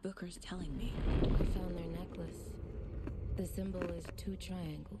aren't the Bookers telling me? I found their necklace. The symbol is 2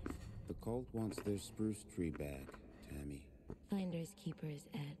 triangles. The cult wants their spruce tree back, Tammy. Finders keepers,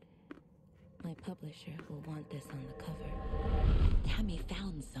 Ed. My publisher will want this on the cover. Tammy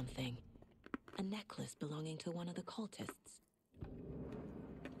found something. A necklace belonging to one of the cultists.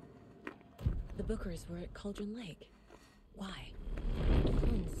 The Bookers were at Cauldron Lake. Why? The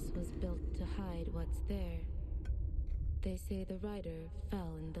fence was built to hide what's there. They say the rider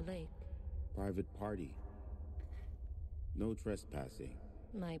fell in the lake. Private party. No trespassing.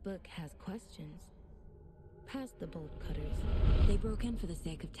 My book has questions. Past the bolt cutters. They broke in for the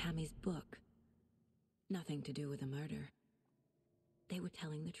sake of Tammy's book. Nothing to do with a murder. They were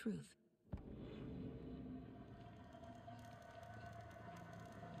telling the truth.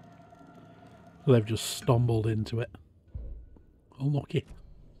 They've just stumbled into it. Unlucky.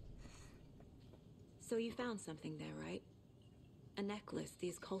 So you found something there, right? A necklace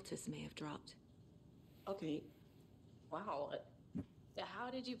these cultists may have dropped. Okay. Wow.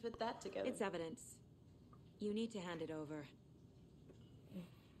 How did you put that together? It's evidence. You need to hand it over.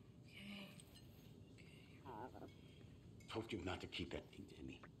 Told you not to keep that thing to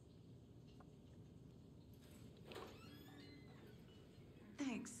me.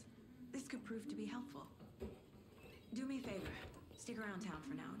 Thanks. This could prove to be helpful. Do me a favor. Stick around town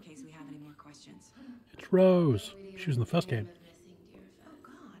for now in case we have any more questions. It's Rose. She was in the first game. Oh,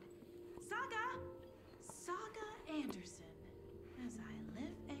 God. Saga Anderson. As I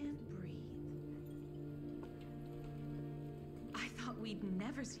live and breathe. I thought we'd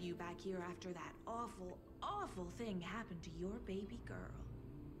never see you back here after that awful thing happened to your baby girl.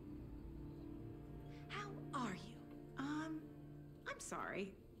 How are you? I'm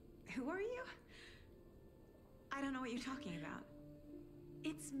sorry. Who are you? I don't know what you're talking about.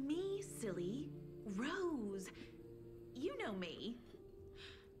 It's me, silly. Rose. You know me.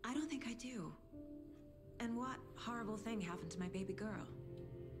 I don't think I do. And what horrible thing happened to my baby girl?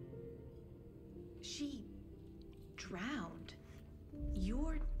 She drowned.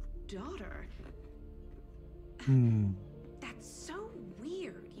 Your daughter. That's so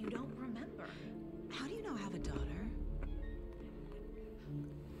weird. You don't remember. How do you know I have a daughter?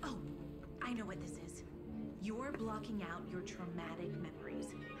 Oh, I know what this is. You're blocking out your traumatic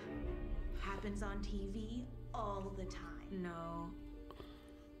memories. Happens on TV all the time. No.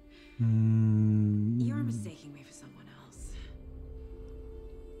 You're mistaking me for someone else.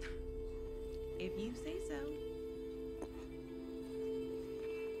 If you say so.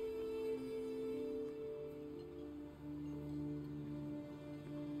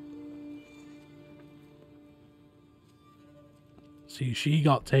 See, she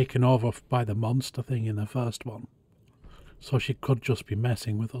got taken over by the monster thing in the first one. So she could just be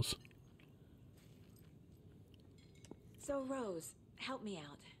messing with us. So, Rose, help me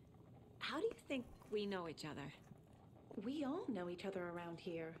out. How do you think we know each other? We all know each other around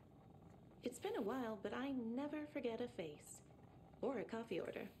here. It's been a while, but I never forget a face. Or a coffee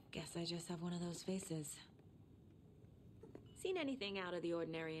order. Guess I just have one of those faces. Seen anything out of the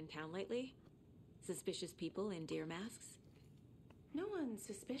ordinary in town lately? Suspicious people in deer masks? No one's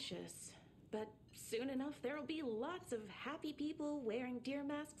suspicious. But soon enough, there'll be lots of happy people wearing deer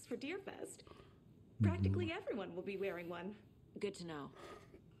masks for Deerfest. Practically everyone will be wearing one. Good to know.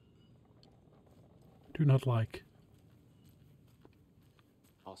 Do not like.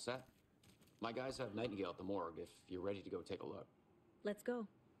 All set? My guys have Nightingale at the morgue if you're ready to go take a look. Let's go.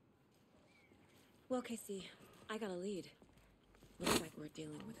 Well, Casey, I got a lead. Looks like we're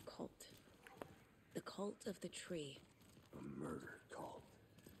dealing with a cult. The cult of the tree. A murder cult.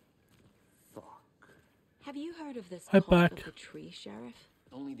 Fuck. Have you heard of this Hi, cult back. of the tree, Sheriff?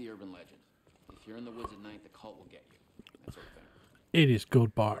 Only the urban legend. If you're in the woods at night, the cult will get you. That sort of thing. It is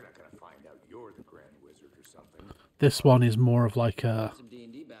good, Bart. We're not gonna find out you're the Grand Wizard or something. This one is more of like a Some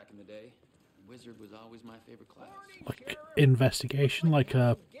D&D back in the day. Wizard was always my favorite class. investigation, like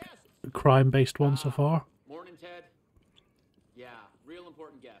a crime-based one so far. Morning, Ted. Yeah, real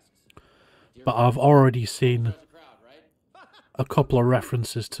important guests. But I've already seen a couple of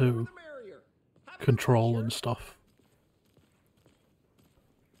references to Control and stuff.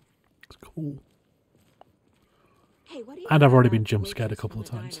 It's cool. Hey, what do you And I've think already about been the jump scared a waitress couple from of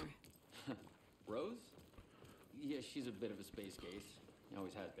the times. diner? Rose? Yeah, she's a bit of a space case.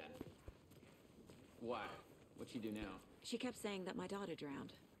 Always has been. Why? What'd she do now? She kept saying that my daughter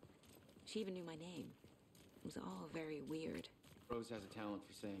drowned. She even knew my name. It was all very weird. Rose has a talent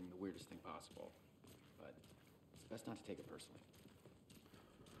for saying the weirdest thing possible. But it's best not to take it personally.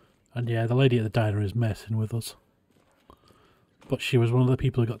 And yeah, the lady at the diner is messing with us. But she was one of the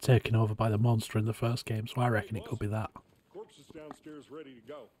people who got taken over by the monster in the first game, so I reckon it could be that. Corpse is downstairs ready to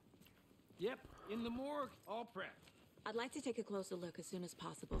go. Yep, in the morgue, all prepped. I'd like to take a closer look as soon as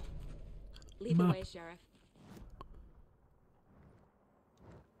possible. Lead the Map. way, Sheriff.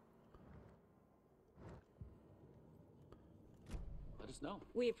 know.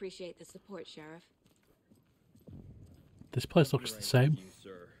 We appreciate the support, Sheriff. This place looks the same. You,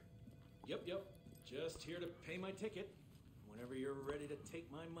 sir. Yep. Just here to pay my ticket. Whenever you're ready to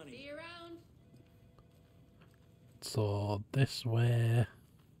take my money. See you around. So this way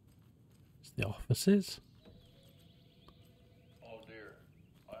is the offices. Oh dear.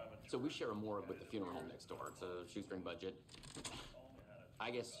 So we share a morgue with the funeral home next door. It's a shoestring budget.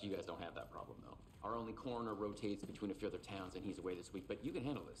 I guess you guys don't have that problem though. Our only coroner rotates between a few other towns and he's away this week, but you can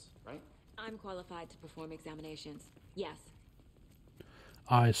handle this, right? I'm qualified to perform examinations. Yes.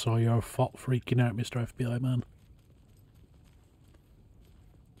 I saw your foot freaking out, Mr. FBI man.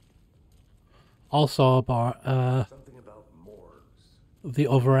 Also about Something about morgues. the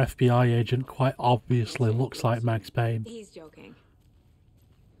other FBI agent quite obviously looks like Max Payne. He's joking.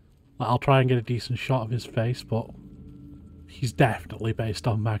 I'll try and get a decent shot of his face, but he's definitely based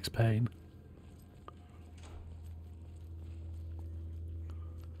on Max Payne.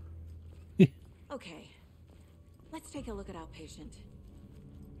 Okay. Let's take a look at our patient.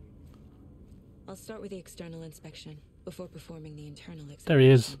 I'll start with the external inspection before performing the internal examination. There he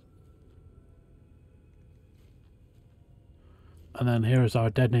is. And then here is our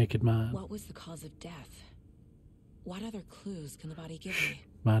dead naked man. What was the cause of death? What other clues can the body give me?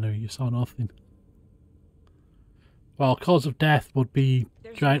 Manu, you saw nothing. Well, cause of death would be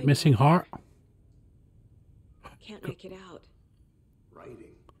giant missing heart. Can't make it out.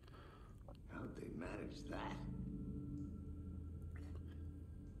 Writing. How'd they manage that?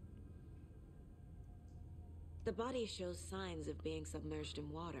 The body shows signs of being submerged in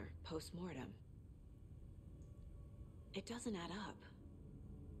water post-mortem. It doesn't add up.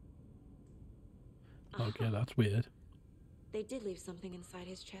 Okay, that's weird. They did leave something inside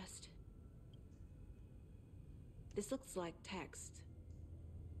his chest. This looks like text.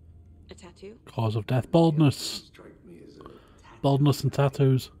 A tattoo? Cause of death, baldness. Strike me as a Baldness and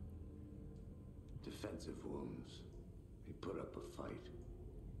tattoos. defensive wounds. He put up a fight.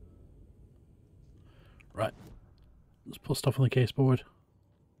 Right. Let's put stuff on the case board.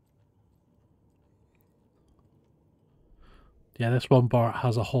 Yeah, this one part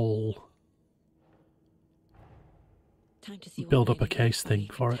has a whole Time to see build what up a case thing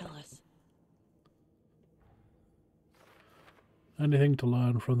for it. tell us. Anything to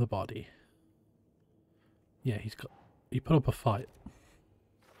learn from the body? Yeah, he put up a fight.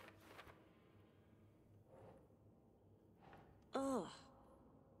 Ugh.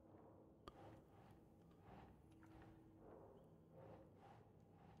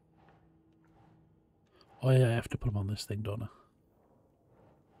 Oh yeah, I have to put them on this thing, don't I?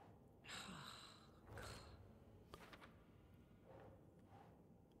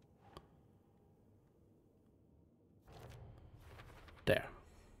 There.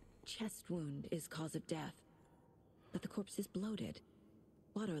 Chest wound is cause of death, but the corpse is bloated,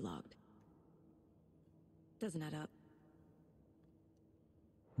 waterlogged. Doesn't add up.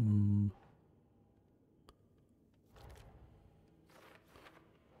 Hmm.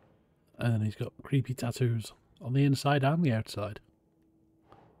 And then he's got creepy tattoos on the inside and the outside.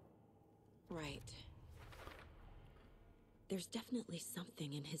 Right. There's definitely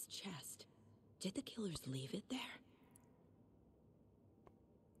something in his chest. Did the killers leave it there?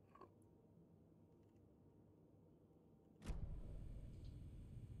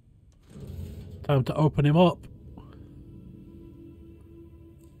 Time to open him up.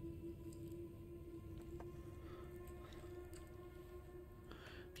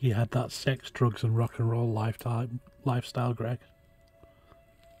 He had that sex, drugs and rock and roll lifestyle, Greg.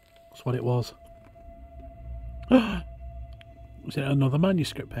 That's what it was. Was it another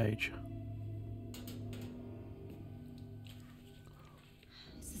manuscript page?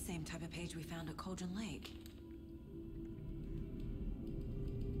 It's the same type of page we found at Cauldron Lake.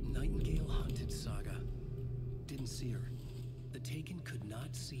 Nightingale hunted Saga. Didn't see her. The Taken could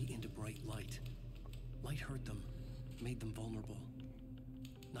not see into bright light. Light hurt them, made them vulnerable.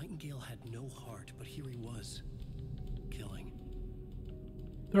 Nightingale had no heart, but here he was, killing.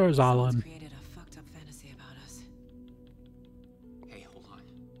 There's Alan. Created a fucked up fantasy about us. Hey, hold on.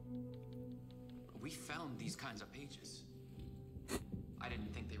 We found these kinds of pages. I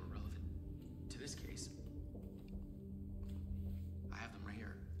didn't think they were relevant to this case. I have them right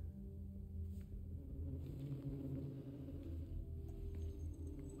here.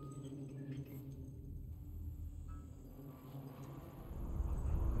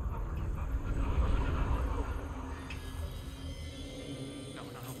 No,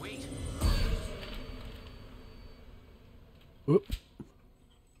 wait. Whoop.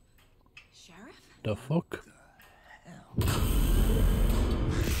 Sheriff? The fuck?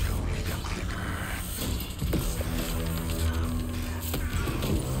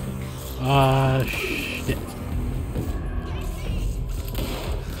 Shit.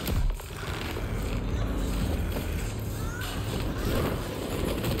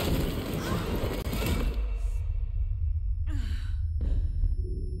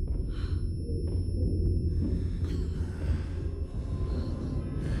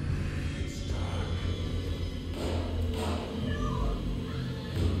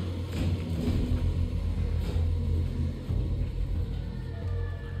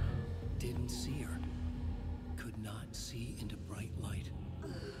 Didn't see her. Could not see into bright light.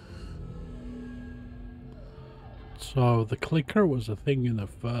 So the clicker was a thing in the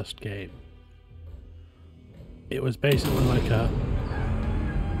first game. It was basically like a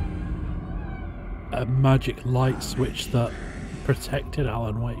magic light switch that protected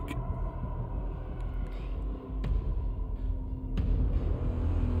Alan Wake.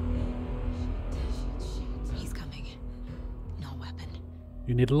 He's coming. No weapon.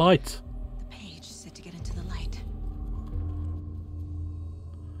 You need light. The page said to get into the light.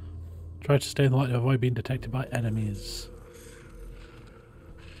 Try to stay in the light to avoid being detected by enemies.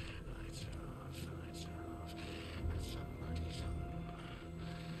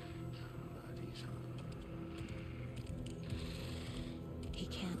 He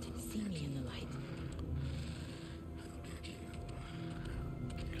can't see me in the light.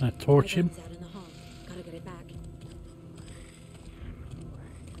 Can I torch him? My gun's out in the hall. Gotta get it back.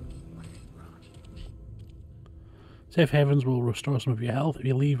 Safe havens will restore some of your health. If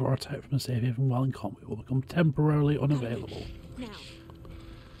you leave or attack from a safe haven while in combat, it will become temporarily unavailable. Now.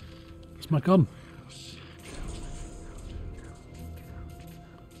 It's my gun.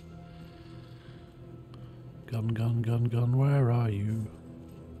 Gun, gun, gun, gun, where are you?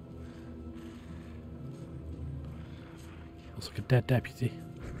 Looks like a dead deputy.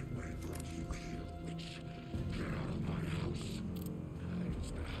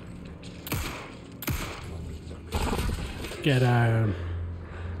 Get down.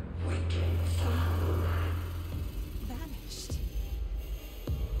 Vanished.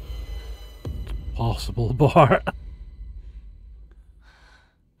 Possible, Bart.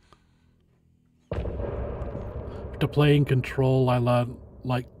 To play in Control, I learned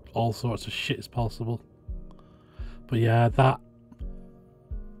like all sorts of shit is possible. But yeah, that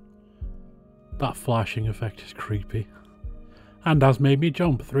flashing effect is creepy, and has made me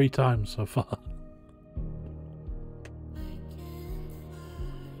jump 3 times so far.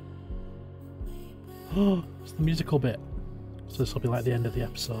 Oh, it's the musical bit. So this will be like the end of the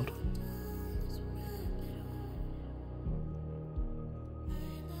episode.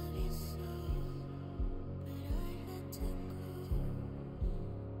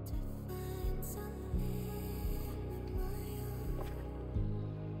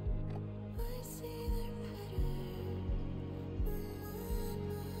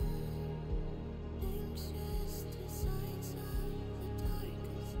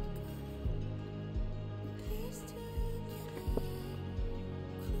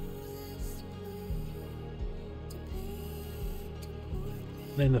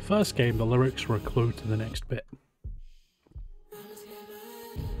 In the first game, the lyrics were a clue to the next bit.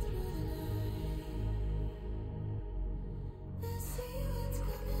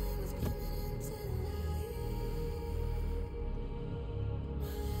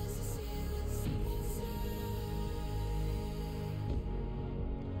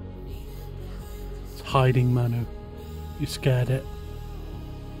 It's hiding, Manu. You scared it.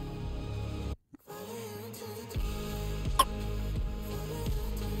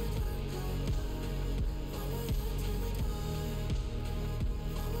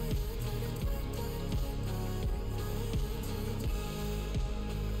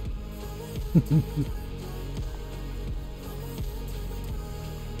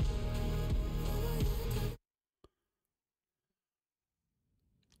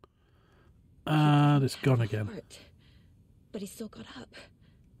 It's gone again. But he still got up.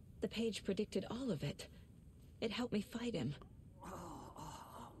 The page predicted all of it. It helped me fight him.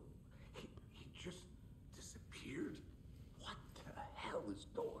 He just disappeared? What the hell is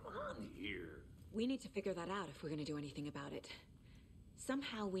going on here? We need to figure that out if we're going to do anything about it.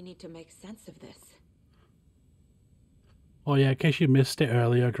 Somehow we need to make sense of this. Oh yeah, in case you missed it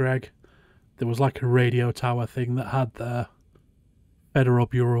earlier, Greg, there was like a radio tower thing that had the Federal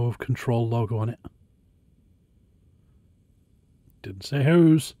Bureau of Control logo on it. Didn't say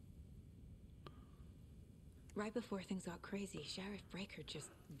whose. Right before things got crazy, Sheriff Breaker just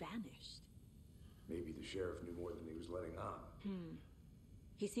vanished. Maybe the sheriff knew more than he was letting on.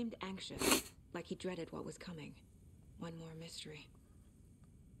 He seemed anxious, like he dreaded what was coming. One more mystery.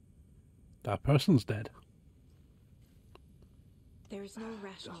 That person's dead. There's no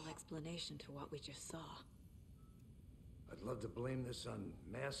rational explanation to what we just saw. I'd love to blame this on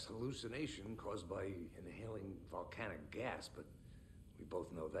mass hallucination caused by inhaling volcanic gas, but we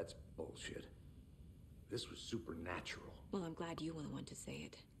both know that's bullshit. This was supernatural. Well, I'm glad you were the one to say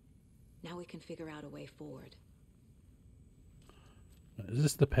it. Now we can figure out a way forward. Is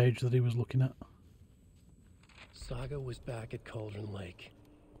this the page that he was looking at? Saga was back at Cauldron Lake.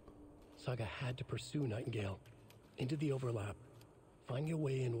 Saga had to pursue Nightingale into the overlap. Finding a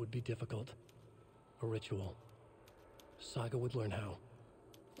way in would be difficult. A ritual. Saga would learn how.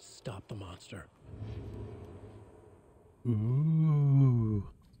 Stop the monster. Ooh.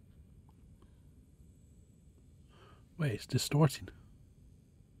 Wait, it's distorting.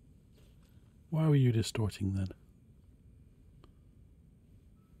 Why were you distorting then?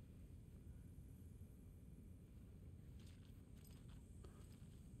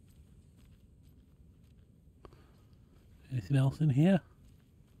 Anything else in here?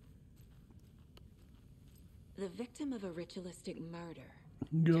 The victim of a ritualistic murder.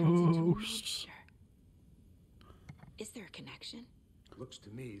 Ghosts. Is there a connection? Looks to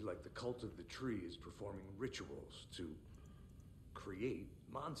me like the cult of the tree is performing rituals to create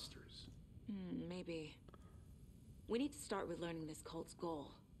monsters. Maybe. We need to start with learning this cult's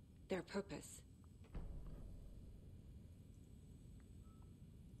goal, their purpose.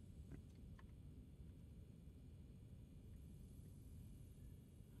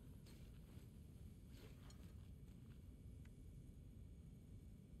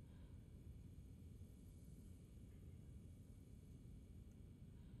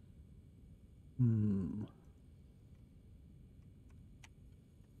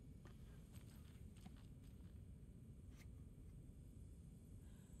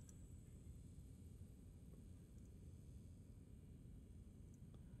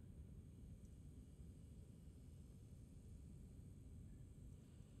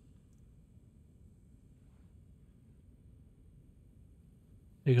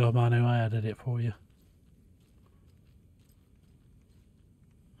 Here you go, Manu, I added it for you.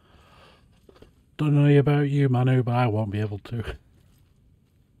 Don't know about you, Manu, but I won't be able to.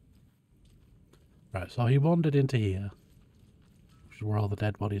 Right, so he wandered into here, which is where all the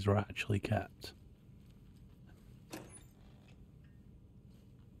dead bodies are actually kept.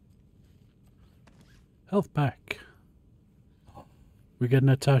 Health pack. We get an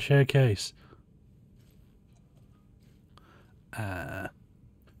attaché case.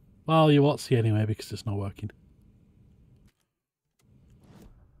 Well, you won't see anyway because it's not working.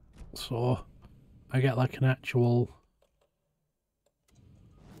 So, I get like an actual...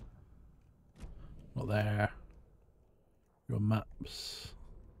 Not there. Your maps.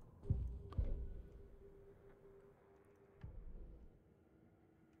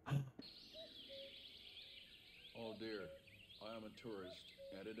 Oh dear, I am a tourist,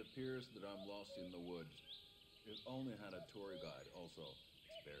 and it appears that I'm lost in the woods. If only had a tour guide, also.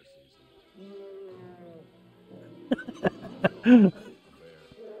 It's bear season.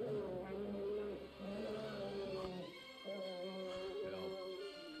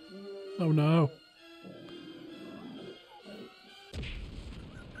 Oh no.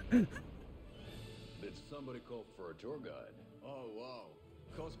 Did somebody call for a tour guide? Oh wow,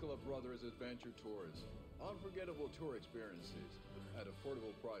 Koskela Brothers Adventure Tours. Unforgettable tour experiences at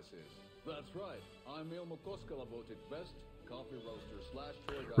affordable prices. That's right, I'm Ilmo Koskela, voted best coffee roaster /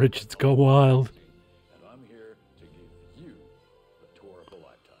 tour guide. Richard's gone wild. And I'm here to give you the tour of a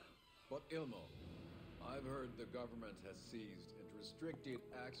lifetime. But Ilmo, I've heard the government has seized and restricted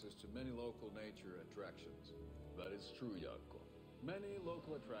access to many local nature attractions. That is true, Jaakko. Many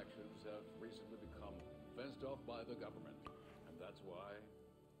local attractions have recently become fenced off by the government. And that's why,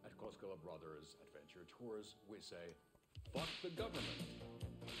 at Koskela Brothers Adventure Tours, we say, fuck the government.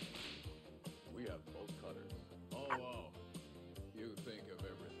 We have bolt cutters. Oh wow. You think of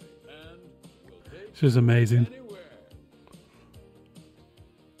everything. And we'll take This is amazing. anywhere.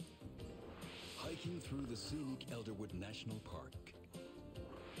 Hiking through the scenic Elderwood National Park.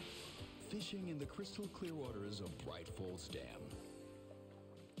 Fishing in the crystal clear waters of Bright Falls Dam.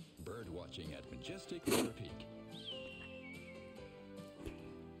 Bird watching at majestic River Peak.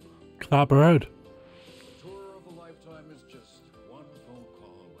 Look at that bird. The tour of a lifetime is just one phone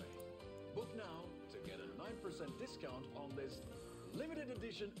call away. Book now to get a 9% discount on this limited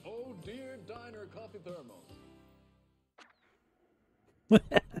edition Oh Dear Diner coffee thermos.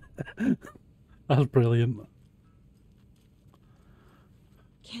 That's brilliant.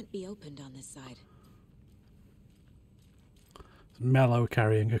 Can't be opened on this side. Mellow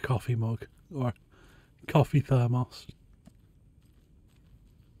carrying a coffee mug or coffee thermos.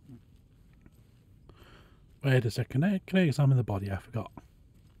 Wait a second, can I examine the body? I forgot.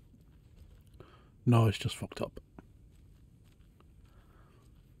 No, it's just fucked up.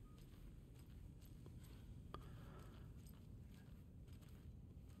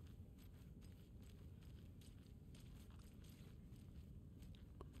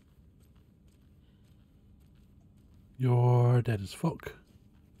 You're dead as fuck.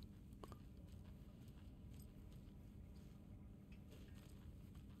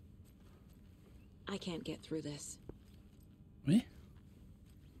 I can't get through this. Me?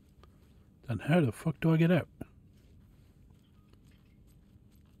 Then how the fuck do I get out?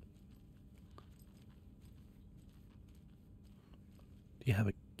 Do you have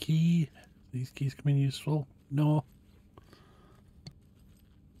a key? These keys can be useful? No.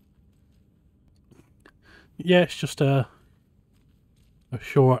 Yeah, it's just a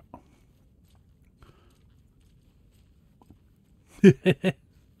short.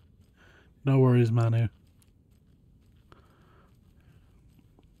 No worries, Manu.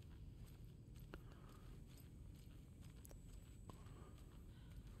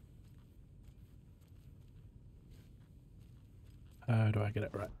 How do I get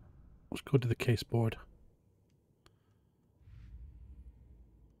it right? Let's go to the case board.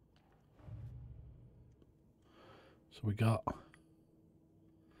 So we got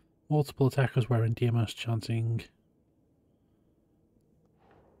multiple attackers wearing DMS chanting,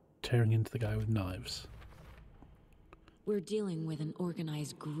 tearing into the guy with knives. We're dealing with an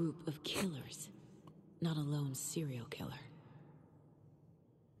organized group of killers, not a lone serial killer.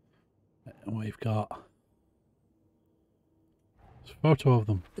 And we've got a photo of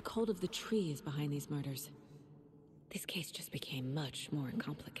them. The cult of the tree is behind these murders. This case just became much more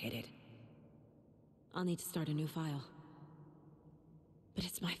complicated. I'll need to start a new file. But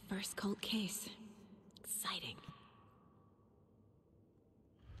it's my first cult case. Exciting.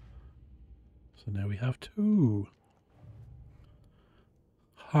 So now we have two.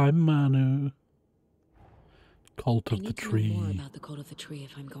 Hi, Manu. Cult of the Tree. I need to know more about the cult of the tree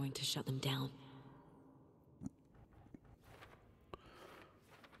if I'm going to shut them down.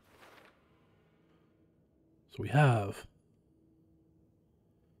 So we have.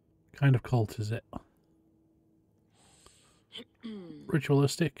 What kind of cult is it?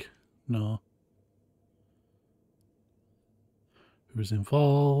 Ritualistic? No. Who's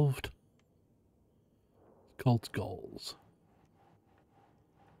involved? Cult goals.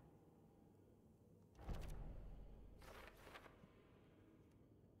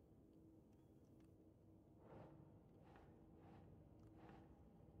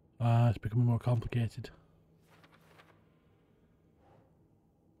 It's becoming more complicated.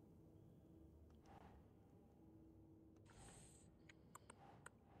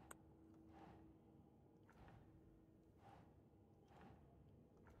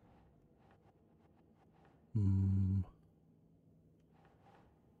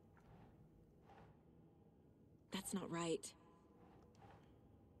 That's not right.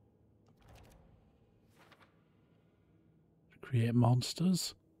 Create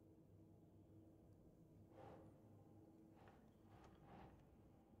monsters.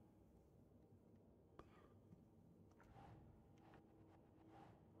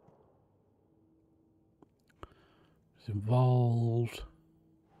 It's involved.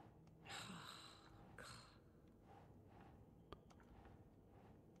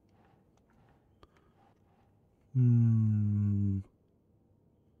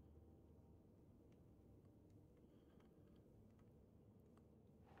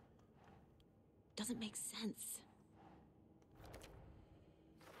 Doesn't make sense.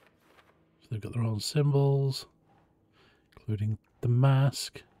 So they've got their own symbols, including the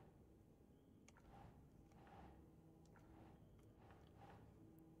mask.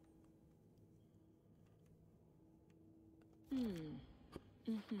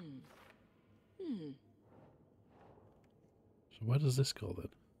 So where does this go then?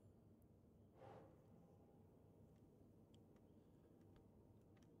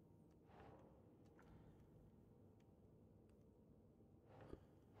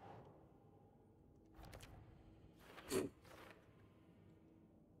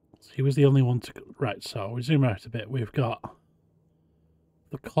 He was the only one to... Right, so we zoom out a bit. We've got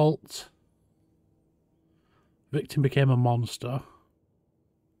the cult. Victim became a monster.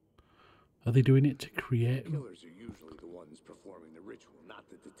 Are they doing it to create... Killers are usually the ones performing the ritual, not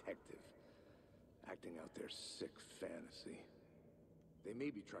the detective. Acting out their sick fantasy. They may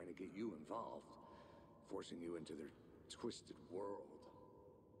be trying to get you involved, forcing you into their twisted world.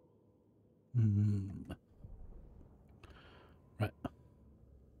 Right.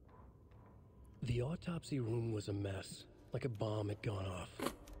 The autopsy room was a mess, like a bomb had gone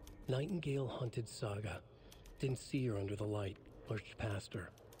off. Nightingale hunted Saga, Didn't see her under the light, lurched past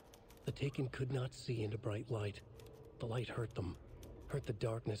her. The Taken could not see into bright light. The light hurt them, hurt the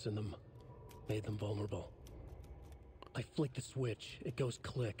darkness in them, made them vulnerable. I flick the switch, it goes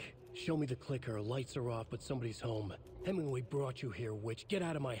click. Show me the clicker, lights are off, but somebody's home. Hemingway brought you here, witch. Get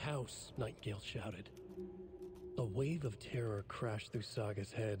out of my house, Nightingale shouted. A wave of terror crashed through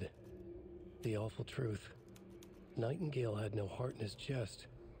Saga's head. The awful truth. Nightingale had no heart in his chest,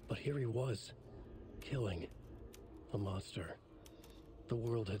 but here he was, killing a monster. The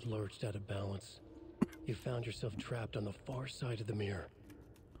world had lurched out of balance. You found yourself trapped on the far side of the mirror.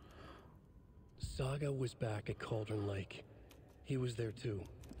 Saga was back at Cauldron Lake. He was there too,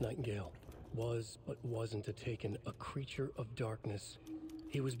 Nightingale. Was, but wasn't a Taken, a creature of darkness.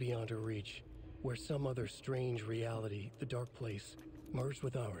 He was beyond her reach, where some other strange reality, the dark place, merged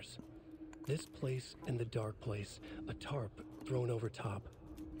with ours. This place and the dark place, a tarp thrown over top,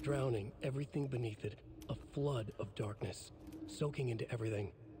 drowning everything beneath it, a flood of darkness, soaking into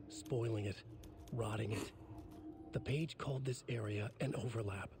everything, spoiling it, rotting it. The page called this area an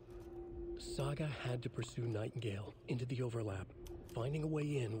overlap. Saga had to pursue Nightingale into the overlap. Finding a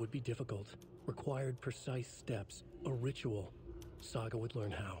way in would be difficult, required precise steps, a ritual. Saga would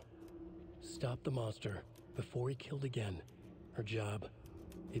learn how. Stop the monster before he killed again. Her job.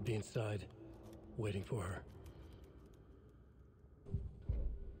 He'd be inside, waiting for her.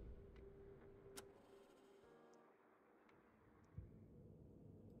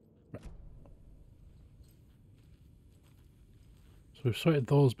 So we've sorted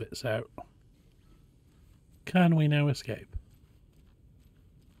those bits out. Can we now escape?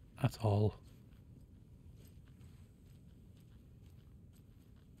 At all?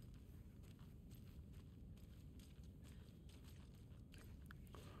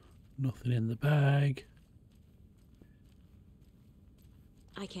 Nothing in the bag.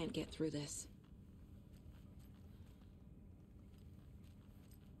 I can't get through this.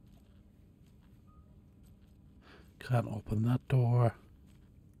 Can't open that door.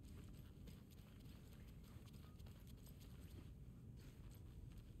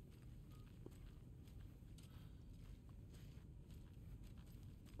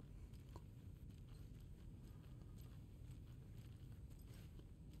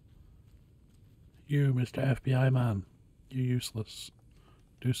 You, Mr. FBI man, you're useless.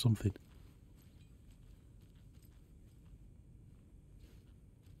 Do something.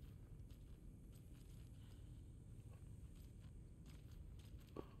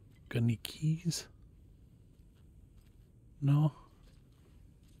 Got any keys? No?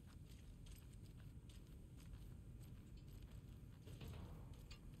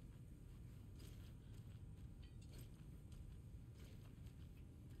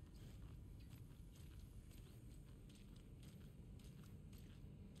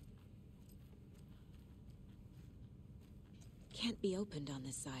 Can't be opened on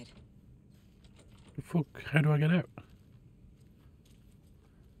this side. Fuck, how do I get out?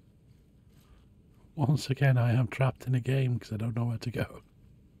 Once again, I am trapped in a game because I don't know where to go.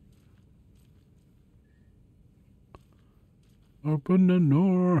 Open the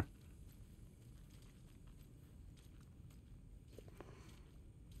door.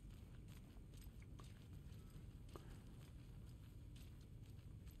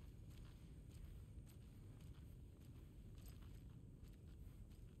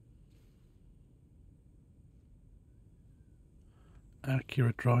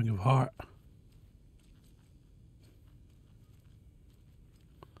 Accurate drawing of heart.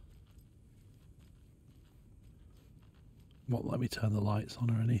 Won't let me turn the lights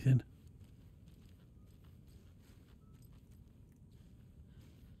on or anything.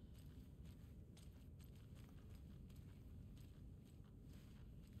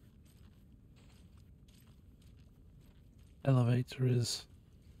 Elevator is...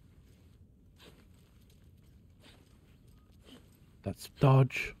 That's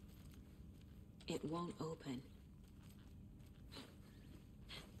dodge. It won't open.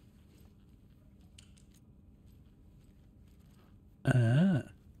 Ah.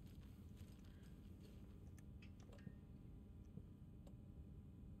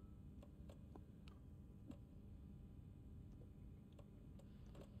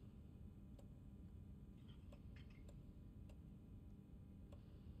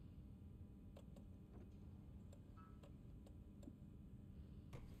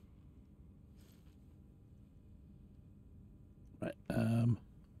 Right,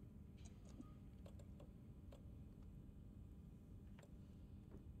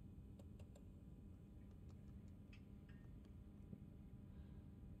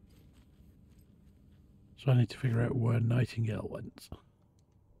 so I need to figure out where Nightingale went.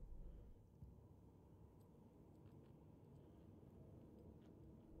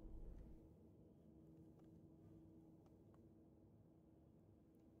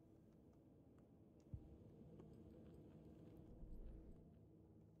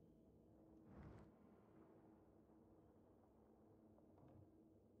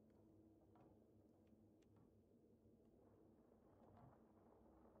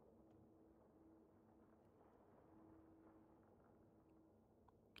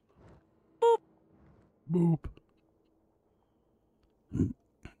 Boop. Can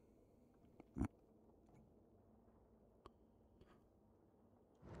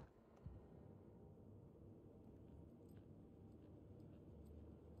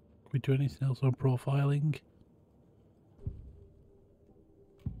we do anything else on profiling?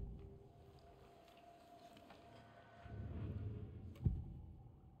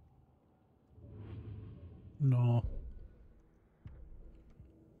 No.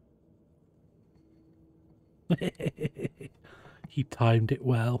 He timed it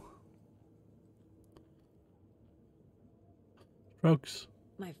well. Frogs.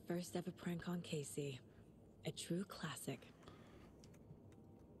 My first ever prank on Casey. A true classic.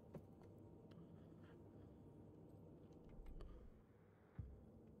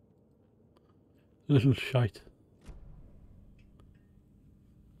 Little shite.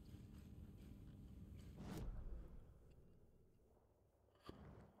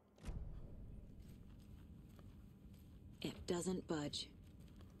 It doesn't budge.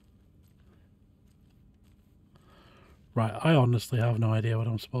 Right, I honestly have no idea what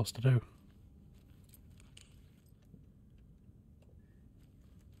I'm supposed to do.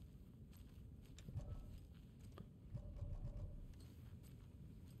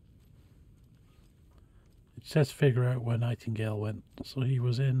 It says figure out where Nightingale went, so he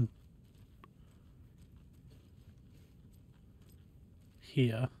was in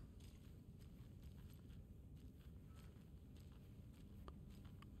here.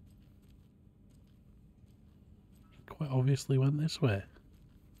 He quite obviously went this way,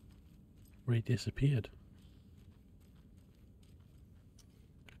 where he disappeared.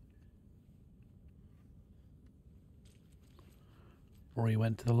 Or he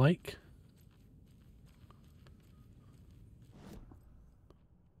went to the lake.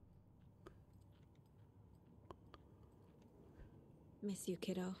 Miss you,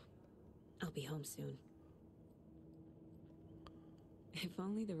 kiddo. I'll be home soon. If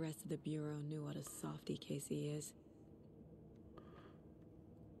only the rest of the Bureau knew what a softy Casey is.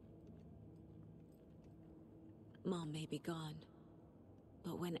 Mom may be gone,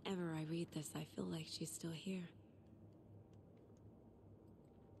 but whenever I read this, I feel like she's still here.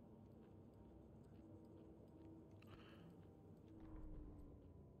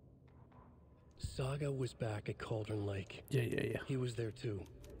 Saga was back at Cauldron Lake. Yeah. He was there too.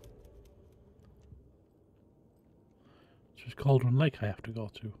 It's just Cauldron Lake I have to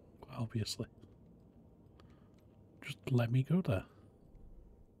go to, quite obviously. Just let me go there.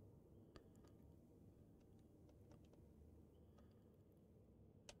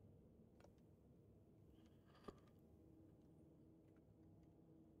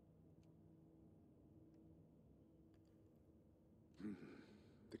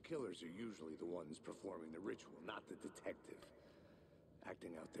 The killers are usually the ones performing the ritual, not the detective.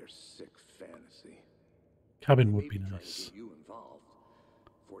 Acting out their sick fantasy. Cabin would be Maybe trying to nice. get you involved,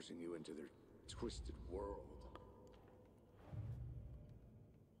 forcing you into their twisted world.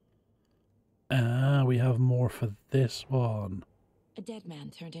 Ah, we have more for this one. A dead man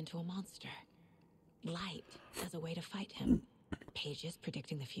turned into a monster. Light as a way to fight him. Pages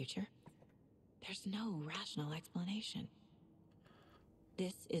predicting the future. There's no rational explanation.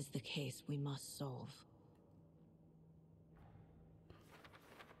 This is the case we must solve.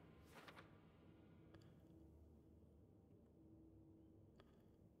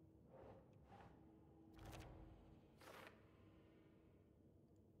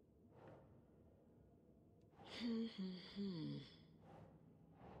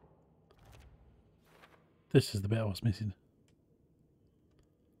 This is the bit I was missing.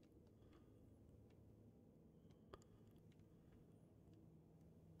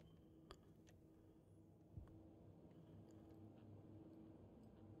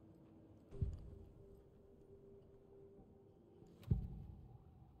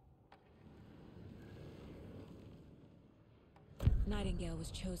 Nightingale was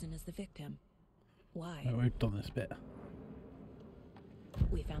chosen as the victim. Why? Right, we've done this bit.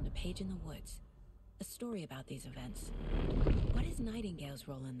 We found a page in the woods. A story about these events. What is Nightingale's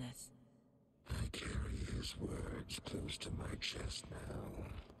role in this? I carry his words close to my chest now.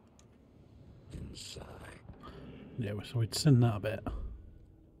 Inside. Yeah, so we'd seen that a bit.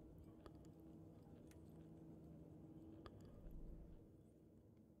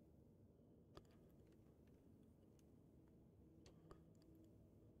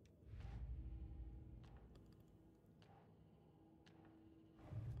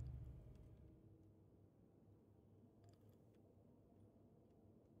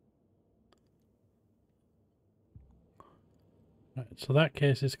 Right, so that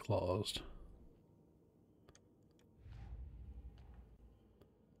case is closed.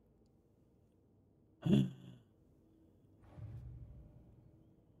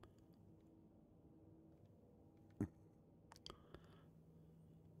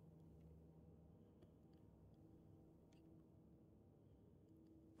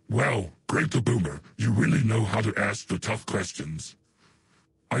 Well, Great the Boomer, you really know how to ask the tough questions.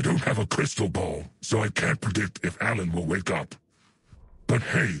 I don't have a crystal ball, so I can't predict if Alan will wake up. But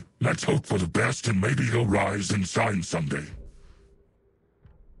hey, let's hope for the best and maybe he'll rise and shine someday.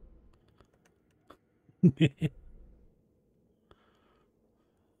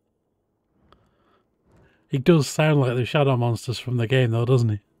 He does sound like the shadow monsters from the game, though, doesn't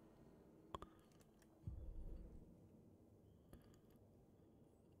he?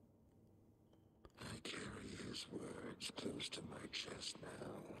 I carry his words close to my chest now.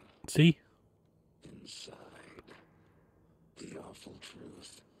 See? Inside, the awful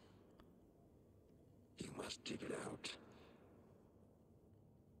truth. You must dig it out.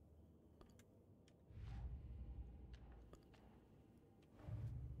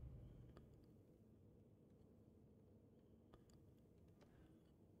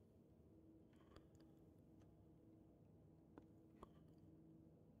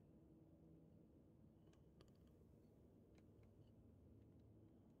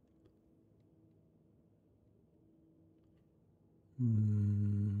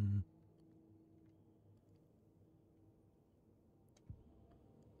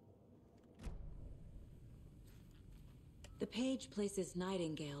 The page places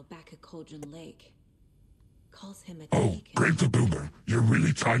Nightingale back at Cauldron Lake. Calls him a Oh, Great the Boomer, you're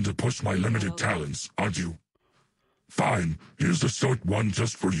really trying to push my limited talents, aren't you? Fine, here's a short one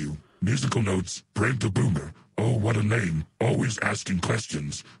just for you. Musical notes, Brave the Boomer. Oh, what a name, always asking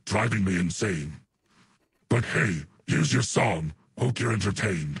questions, driving me insane. But hey, here's your song, hope you're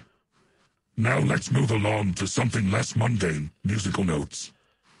entertained. Now let's move along to something less mundane, musical notes.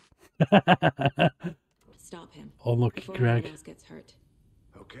 Stop him. Oh, look, before Greg. anyone else gets hurt.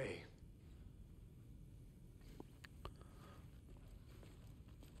 Okay.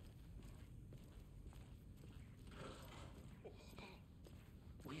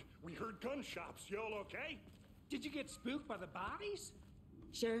 We heard gunshots. Y'all okay? Did you get spooked by the bodies?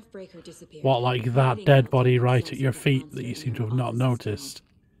 Sheriff Breaker disappeared. What, like that dead body right at your feet that you seem to have not noticed?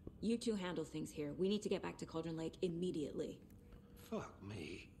 You two handle things here. We need to get back to Cauldron Lake immediately. Fuck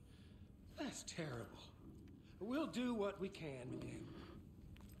me. That's terrible. We'll do what we can to do.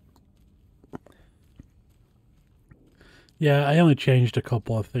 Yeah, I only changed a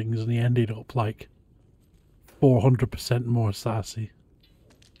couple of things and he ended up like 400% more sassy.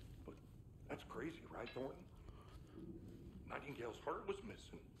 That's crazy, right, Thornton? Nightingale's heart was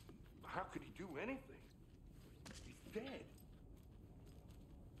missing. How could he do anything? He's dead.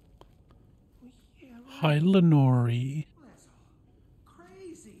 Hi, Lenore. That's all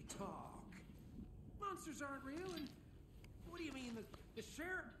crazy talk. Monsters aren't real, and what do you mean the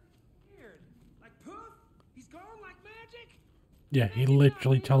sheriff weird? Like poof? He's gone like magic? Yeah, he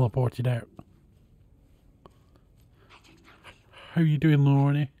literally teleported out. How you doing,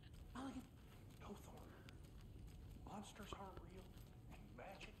 Lorne? Monsters aren't real, and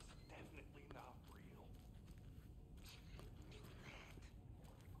magic's definitely not real.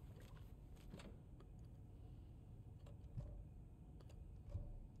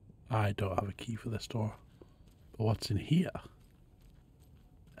 I don't have a key for this door. But what's in here?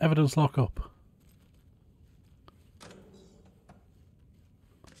 Evidence lockup.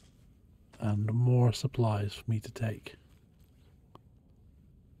 And more supplies for me to take.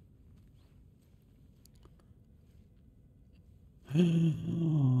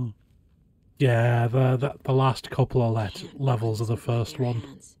 Yeah, the last couple of levels of the first one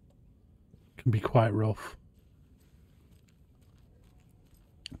can be quite rough.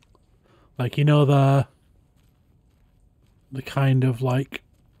 Like, you know, the kind of like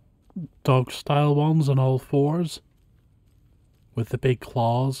dog style ones on all fours with the big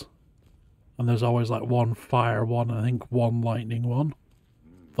claws, and there's always like one fire one, I think one lightning one.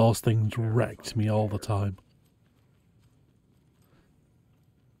 Those things wrecked me all the time.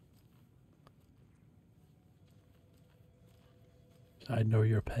 I know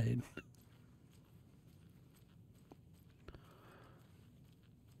your pain.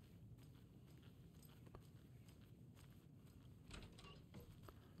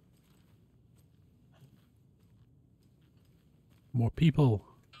 More people.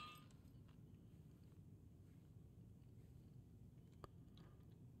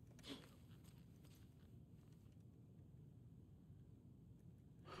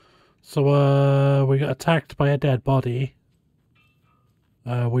 So, we got attacked by a dead body.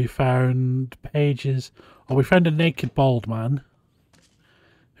 We found pages. Oh, we found a naked bald man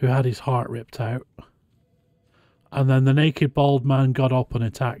who had his heart ripped out. And then the naked bald man got up and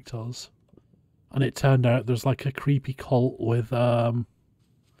attacked us. And it turned out there's like a creepy cult with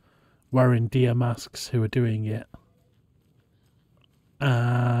wearing deer masks who are doing it.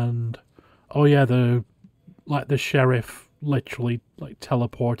 And Oh yeah, the sheriff literally like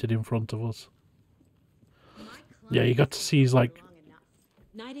teleported in front of us. Yeah, you got to see his like.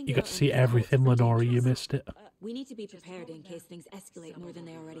 You got to see everything, Lenore. You missed it. We need to be prepared in case things escalate more than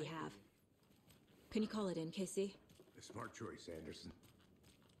they already have. Can you call it in, Casey? A smart choice, Anderson.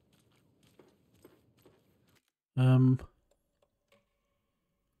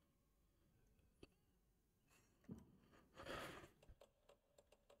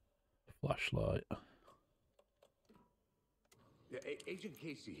 Flashlight. Yeah, Agent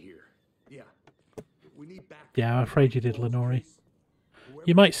Casey here. Yeah. We need back. Yeah, I'm afraid you did, Lenore.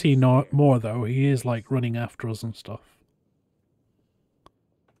 You might see more though. He is like running after us and stuff.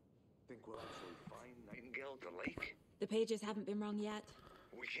 Think we'll actually find Nightingale at the lake? The pages haven't been wrong yet.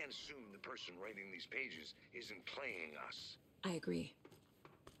 We can't assume the person writing these pages isn't playing us. I agree.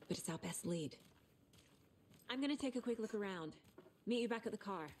 But it's our best lead. I'm gonna take a quick look around. Meet you back at the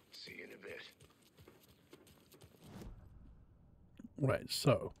car. See you in a bit. Right,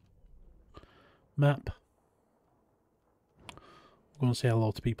 so map. I'm going to say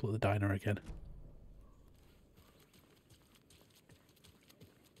hello to people at the diner again.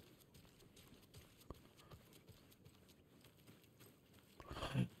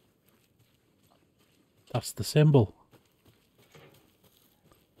 That's the symbol.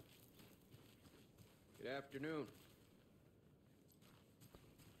 Good afternoon.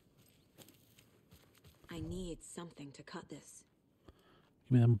 I need something to cut this.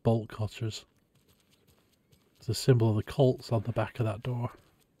 Give me them bolt cutters. It's a symbol of the Colts on the back of that door.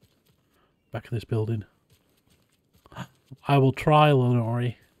 Back of this building. I will try,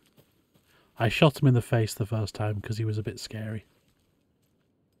 Lenore. I shot him in the face the first time because he was a bit scary.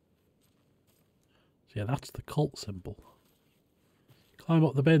 So yeah, that's the Colt symbol. Climb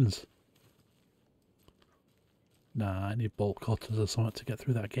up the bins. Nah, I need bolt cutters or something to get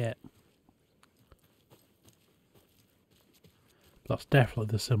through that gate. But that's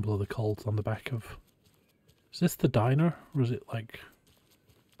definitely the symbol of the Colt on the back of... Is this the diner? Or is it like...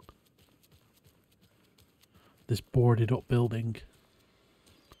 this boarded up building?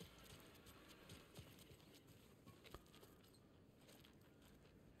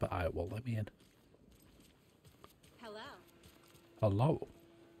 But it won't let me in. Hello. Hello.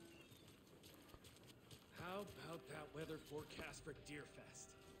 How about that weather forecast for Deerfest?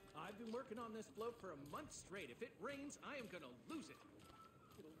 I've been working on this float for a month straight. If it rains, I am gonna lose it.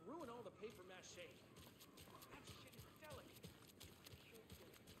 It'll ruin all the paper mache. That shit is delicate.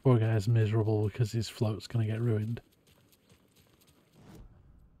 Poor guy's miserable because his float's gonna get ruined.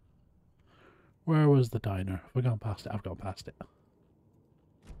 Where was the diner? Have I gone past it? I've gone past it. It's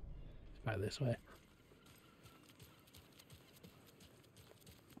back this way.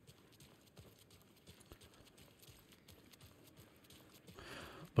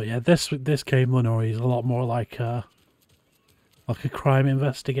 But yeah, this game, Lenore, is a lot more like a crime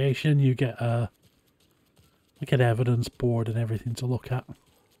investigation. You get like an evidence board and everything to look at.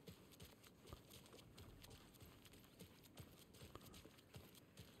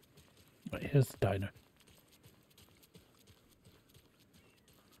 Right, here's the diner.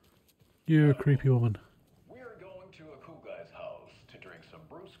 You're a creepy woman. We're going to a cool guy's house to drink some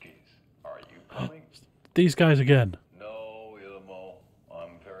brewskis. Are you coming? These guys again. No, Ilmo.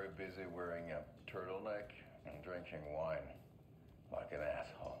 I'm very busy wearing a turtleneck and drinking wine. Like an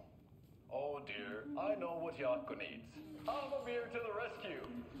asshole. Oh dear, I know what Yako needs. I'm a beer to the rescue.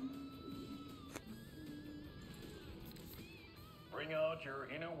 Bring out your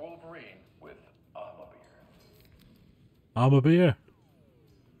inner Wolverine with I'm a beer. I'm a beer.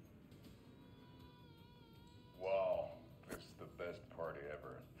 Wow, this is the best party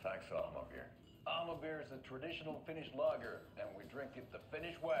ever. Thanks, Alma Beer. Alma Beer is a traditional Finnish lager, and we drink it the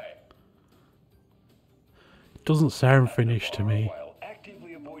Finnish way. It doesn't sound Finnish to me. While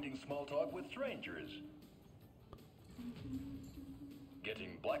actively avoiding small talk with strangers.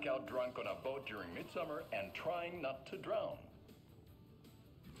 Getting blackout drunk on a boat during midsummer and trying not to drown.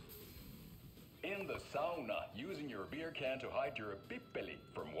 In the sauna, using your beer can to hide your pippeli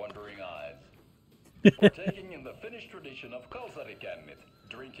from wondering eyes. Partaking in the Finnish tradition of kalsarikännit,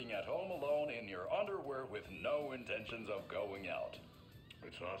 drinking at home alone in your underwear with no intentions of going out.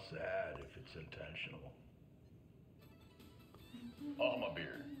 It's not sad if it's intentional. Alma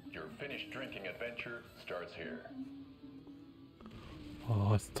Beer, your Finnish drinking adventure starts here.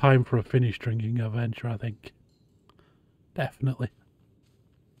 Oh, it's time for a Finnish drinking adventure, I think. Definitely.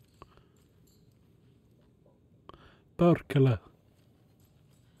 Perkele.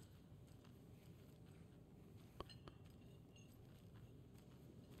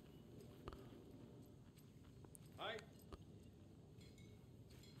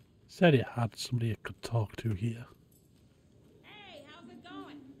 Said it had somebody it could talk to here. Hey, how's it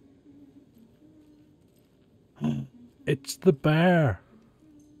going? It's the bear.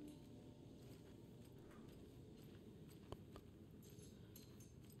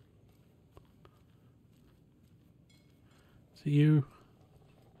 Is it you?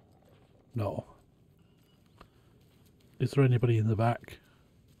 No. Is there anybody in the back?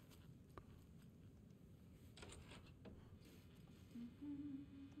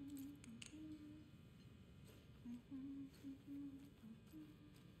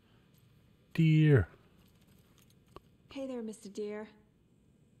 Dear. Hey there, Mr. Deer.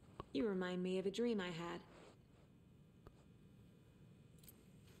 You remind me of a dream I had.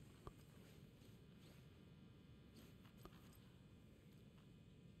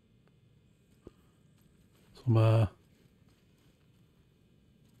 Some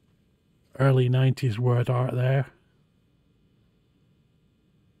early 90s word art there.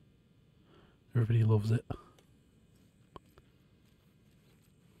 Everybody loves it.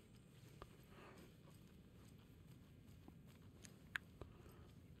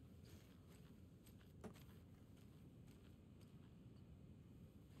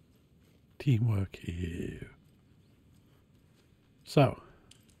 Teamwork here. So.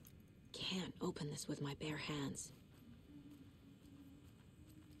 Can't open this with my bare hands.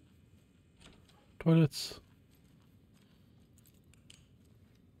 Toilets.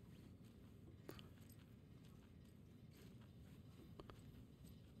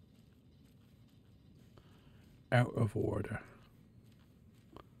 Out of order.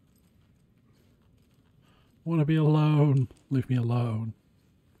 Want to be alone. Leave me alone.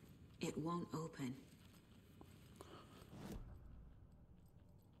 It won't open.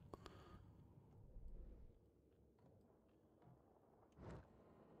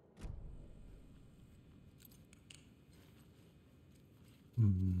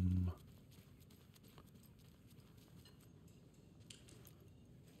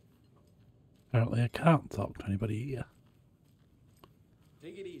 Apparently I can't talk to anybody here.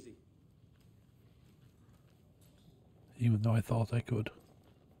 Take it easy. Even though I thought I could.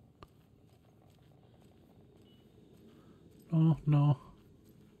 Oh, no.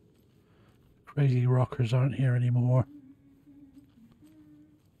 Crazy rockers aren't here anymore.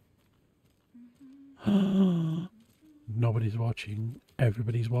 Nobody's watching.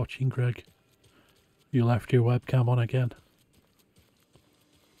 Everybody's watching, Greg. You left your webcam on again.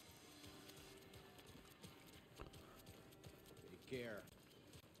 Take care.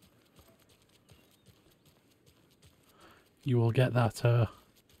 You will get that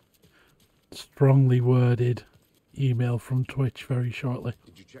strongly worded email from Twitch very shortly.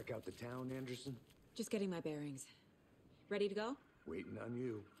 Did you check out the town, Anderson? Just getting my bearings. Ready to go? Waiting on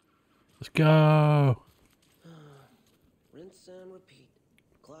you. Let's go. Rinse and repeat.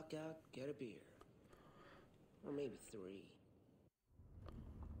 Clock out, get a beer. Or maybe 3.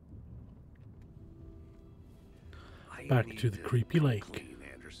 Back to the creepy lake. Clean,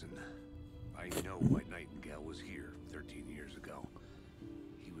 Anderson. I know why Nightingale was here 13 years ago.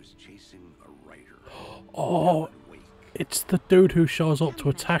 He was chasing a writer. Oh, it's the dude who shows up to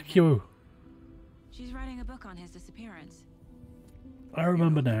attack you. She's writing a book on his disappearance. I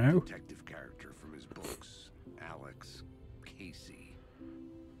remember now. Detective character from his books, Alex Casey.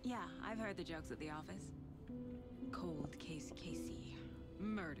 Yeah, I've heard the jokes at the office. Cold case Casey.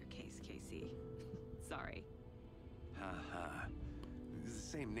 Murder case Casey. Sorry. Haha. It's the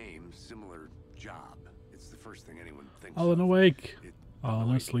same name, similar job. It's the first thing anyone thinks Alan of. awake. It Alan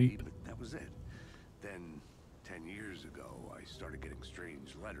annoyed asleep. me, but that was it. Then, 10 years ago, I started getting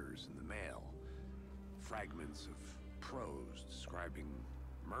strange letters in the mail. Fragments of prose describing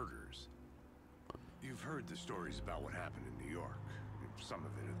murders. You've heard the stories about what happened in New York. Some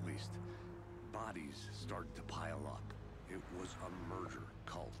of it, at least. Bodies started to pile up. It was a murder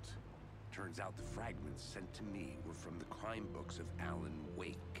cult. Turns out the fragments sent to me were from the crime books of Alan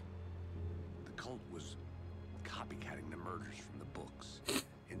Wake. The cult was copycatting the murders from the books.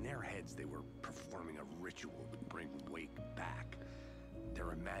 In their heads, they were performing a ritual to bring Wake back.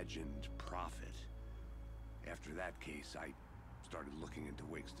 Their imagined prophet. After that case, I started looking into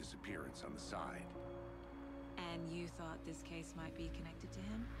Wake's disappearance on the side. And you thought this case might be connected to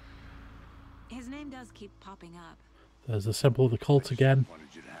him? His name does keep popping up. There's the symbol of the cult again.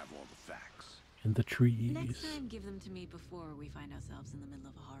 Wanted you to have all the facts. In the trees. Next time, give them to me before we find ourselves in the middle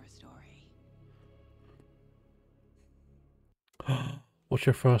of a horror story. What's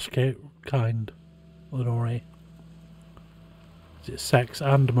your first kind, Lenore? Is it sex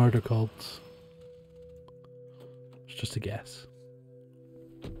and murder cults? It's just a guess.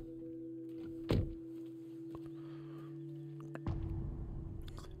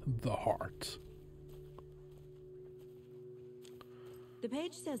 The heart. The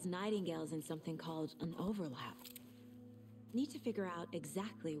page says Nightingale's in something called an overlap. Need to figure out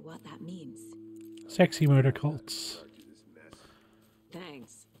exactly what that means. Sexy murder cults.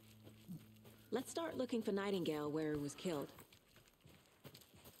 Thanks. Let's start looking for Nightingale where he was killed.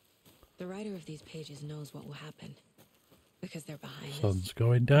 The writer of these pages knows what will happen. Because they're behind Sun's us.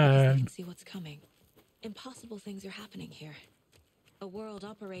 going Because they down. can see what's coming. Impossible things are happening here. A world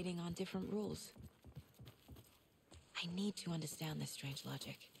operating on different rules. I need to understand this strange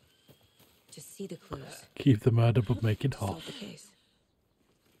logic. To see the clues. Keep the murder but make it hot. Solve the case.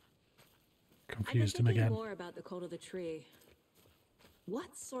 Confused I've him been thinking again. more about the cult of the tree.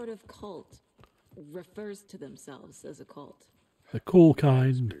 What sort of cult refers to themselves as a cult? The cool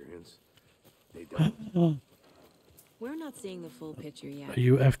kind. We're not seeing the full picture yet. Are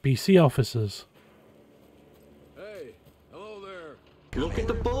you FBC officers? Hey, hello there. Look at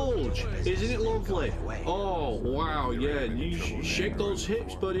the bulge. Isn't it lovely? Oh, wow, yeah. You shake those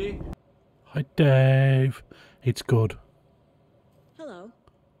hips, buddy. Hi, Dave. It's good. Hello,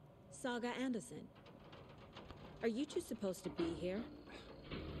 Saga Anderson. Are you two supposed to be here?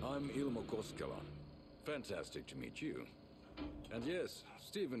 I'm Ilmo Koskela. Fantastic to meet you. And yes,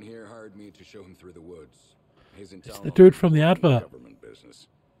 Stephen here hired me to show him through the woods. He's in It's town the on dude from the important advert. government business,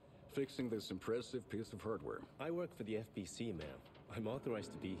 fixing this impressive piece of hardware. I work for the FBC, ma'am. I'm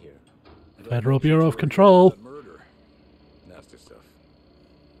authorized to be here. Federal Bureau of Control. Murder. Nasty stuff.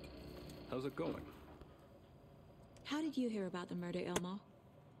 How's it going? How did you hear about the murder, Ilmo?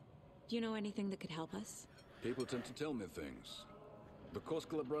 Do you know anything that could help us? People tend to tell me things. The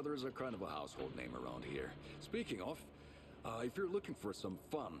Koskela brothers are kind of a household name around here. Speaking of, if you're looking for some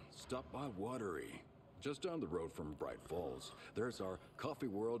fun, stop by Watery. Just down the road from Bright Falls, there's our Coffee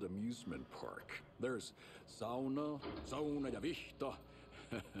World amusement park. There's sauna ja vihta.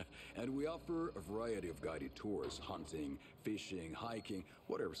 And we offer a variety of guided tours, hunting, fishing, hiking,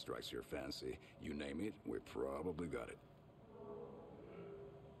 whatever strikes your fancy. You name it, we probably got it.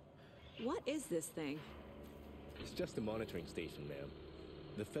 What is this thing? It's just a monitoring station, ma'am.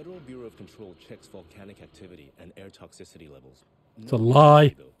 The Federal Bureau of Control checks volcanic activity and air toxicity levels. It's a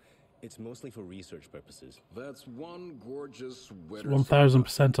lie. It's mostly for research purposes. That's one gorgeous It's wetter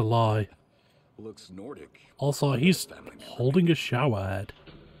 1000% a lie. Looks Nordic. Also, he's holding a shower head.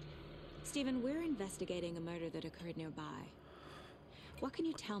 Stephen, we're investigating a murder that occurred nearby. What can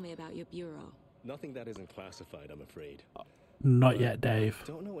you tell me about your bureau? Nothing that isn't classified, I'm afraid. Not yet, Dave.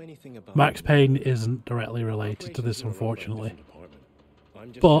 Don't know anything about Max Payne isn't directly related to this, unfortunately.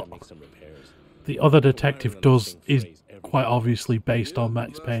 I'm just But here to make some repairs. the other detective is quite obviously based on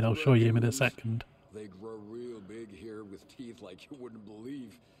Max Payne. I'll show you him in a second. They grow real big here with teeth like you wouldn't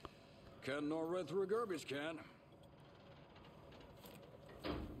believe. Can nor run through a garbage can.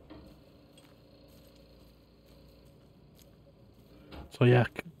 So yeah,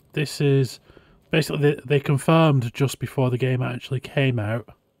 this is basically they confirmed just before the game actually came out.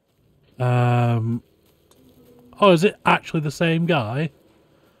 Oh, is it actually the same guy?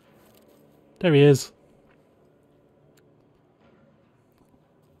 There he is.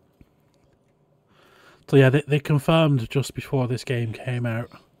 So yeah, they confirmed just before this game came out,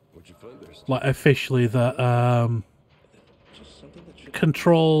 like officially, that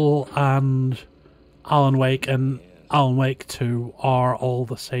Control and Alan Wake and Alan Wake 2 are all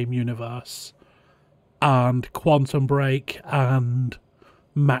the same universe, and Quantum Break and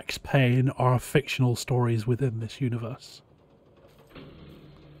Max Payne are fictional stories within this universe.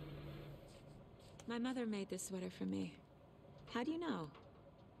 My mother made this sweater for me. How do you know?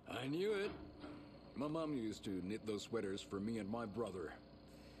 I knew it. My mom used to knit those sweaters for me and my brother.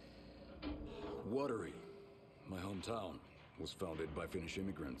 Watery, my hometown, was founded by Finnish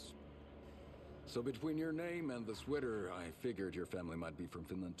immigrants. So between your name and the sweater, I figured your family might be from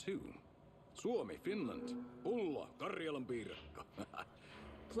Finland too. Suomi, Finland, Pulla, Karjalan piirakka.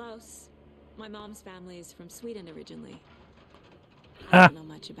 Close. My mom's family is from Sweden originally. I don't know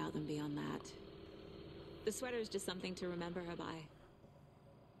much about them beyond that. The sweater is just something to remember her by.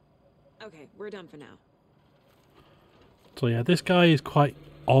 Okay, we're done for now. So yeah, this guy is quite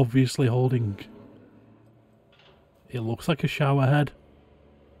obviously holding... It looks like a shower head.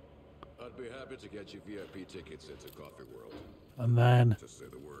 I'd be happy to get you VIP tickets into Coffee World. And then... Just say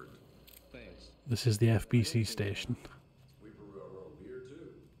the word. Thanks. This is the FBC station. We brew our own beer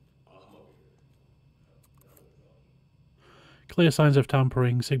too. Clear signs of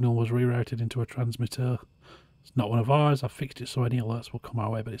tampering. Signal was rerouted into a transmitter. It's not one of ours. I've fixed it so any alerts will come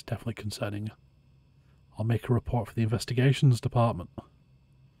our way, but it's definitely concerning. I'll make a report for the investigations department.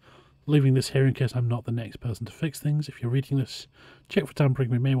 Leaving this here in case I'm not the next person to fix things. If you're reading this, check for tampering.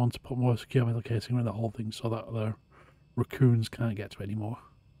 We may want to put more secure metal casing around the whole thing so that the raccoons can't get to it anymore.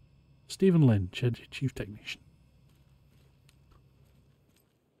 Stephen Lynn, Chief Technician.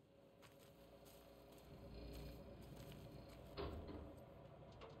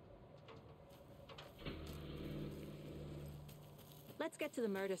 Let's get to the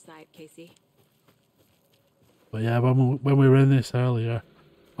murder site, Casey. But yeah, when we were in this earlier,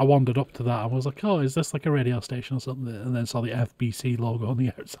 I wandered up to that and was like, oh, is this like a radio station or something? And then saw the FBC logo on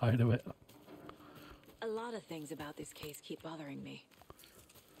the outside of it. A lot of things about this case keep bothering me.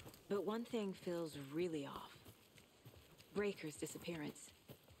 But one thing feels really off. Breaker's disappearance.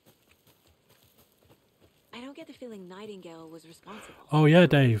 I don't get the feeling Nightingale was responsible. Oh yeah,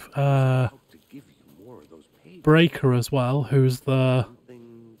 Dave. Breaker as well, who's the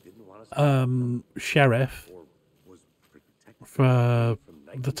sheriff for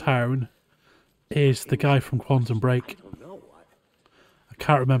the town, is the guy from Quantum Break. I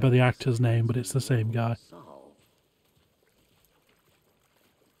can't remember the actor's name, but it's the same guy.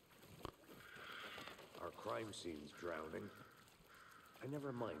 Our crime scene's drowning. I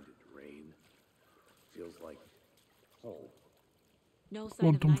never minded rain. Feels like home. No sign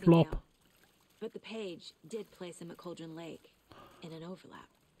Quantum of Nightingale, flop. but the page did place him at Cauldron Lake in an overlap.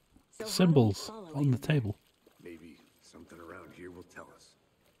 So Symbols on the table. Maybe something around here will tell us.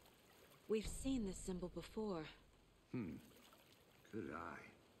 We've seen this symbol before. Good eye.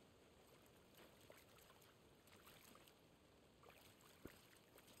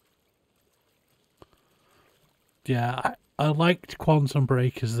 Yeah, I liked Quantum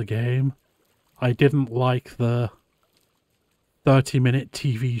Break as the game. I didn't like the 30-minute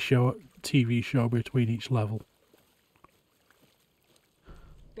TV show between each level.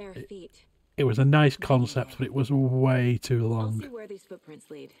 Bare feet. It was a nice concept, but it was way too I'll long. see where these footprints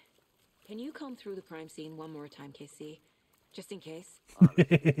lead. Can you comb through the crime scene one more time, KC? Just in case?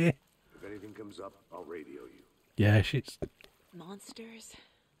 If anything comes up, I'll radio you. Yeah, she's Monsters?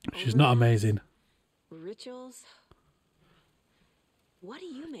 not amazing. Rituals? What do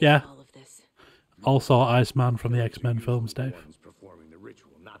you make Yeah. of all of this? Also, Iceman from the X-Men films, Dave. Performing the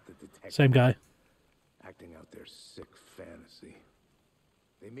ritual, not the detective. Same guy. Acting out their sick fantasy.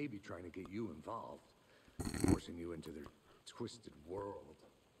 They may be trying to get you involved, forcing you into their twisted world.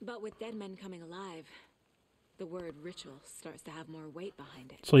 But with dead men coming alive, the word ritual starts to have more weight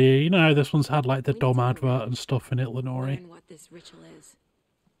behind it. So yeah, you know how this one's had like the dumb advert and stuff in it, Lenore. Learn what this ritual is.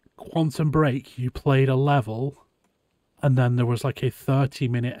 Quantum Break, you played a level, and then there was like a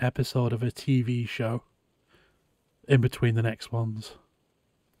 30-minute episode of a TV show in between the next ones.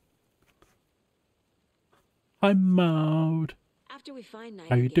 I'm Maud. After we find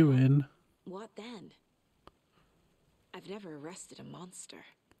How you Nightingale, doing? what then? I've never arrested a monster.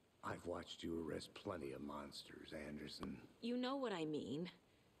 I've watched you arrest plenty of monsters, Anderson. You know what I mean.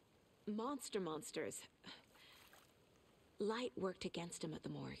 Monsters. Light worked against him at the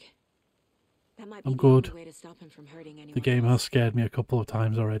morgue. That might be I'm the good. only way to stop him from hurting anyone The game else. has scared me a couple of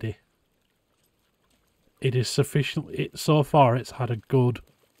times already. It is sufficiently... so far, it's had a good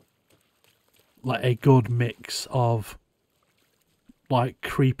mix of like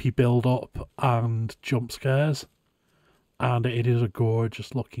creepy build-up and jump scares. And it is a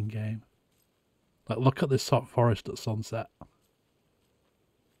gorgeous looking game. Like, look at this forest at sunset.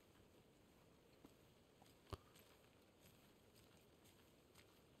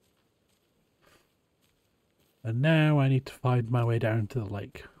 And now I need to find my way down to the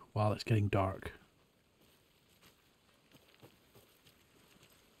lake while it's getting dark.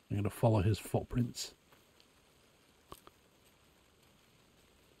 I'm going to follow his footprints.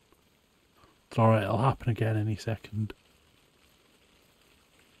 It's alright, it'll happen again any second.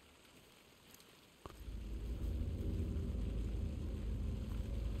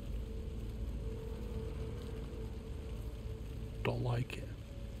 Don't like it.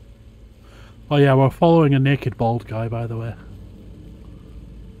 Oh yeah, we're following a naked bald guy, by the way.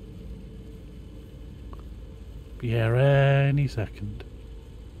 Be here any second.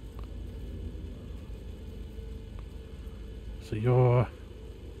 So you're...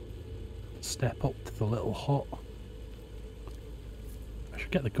 step up to the little hut. I should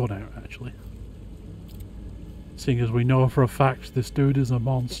get the gun out, actually. Seeing as we know for a fact this dude is a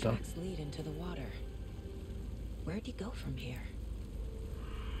monster. The tracks lead into the water. Where'd he go from here?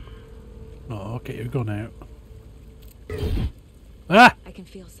 Oh, get your gun out. Ah! I can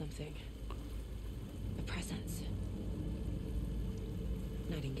feel something. A presence.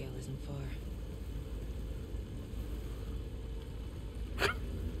 Nightingale isn't far.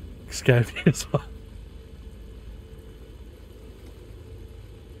 Scared me as well.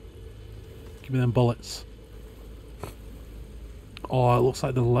 Give me them bullets. Oh, it looks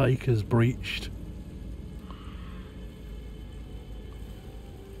like the lake is breached.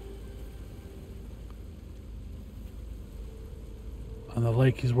 And the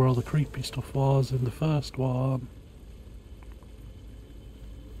lake is where all the creepy stuff was in the first one.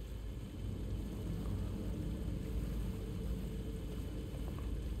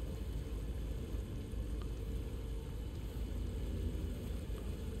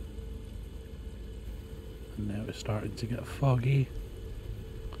 And now it's starting to get foggy.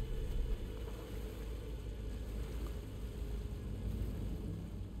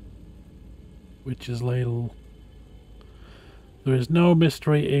 Witch's Ladle. There is no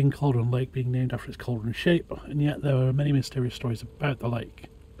mystery in Cauldron Lake being named after its cauldron shape, and yet there are many mysterious stories about the lake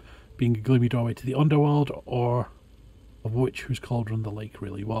being a gloomy doorway to the underworld, or of which whose cauldron the lake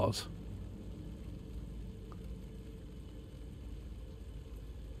really was.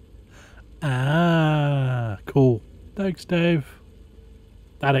 Ah, cool. Thanks, Dave.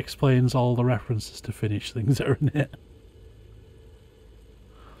 That explains all the references to Finnish things that are in it.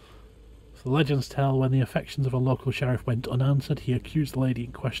 The legends tell when the affections of a local sheriff went unanswered, he accused the lady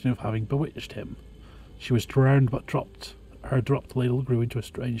in question of having bewitched him. She was drowned, but her dropped ladle grew into a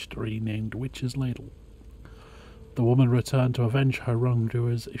strange story named Witch's Ladle. The woman returned to avenge her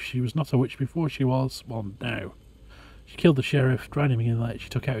wrongdoers. If she was not a witch before, she was, well, now. She killed the sheriff, drowned him in the lake. She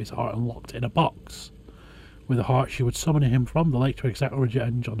took out his heart and locked it in a box. With the heart, she would summon him from the lake to exact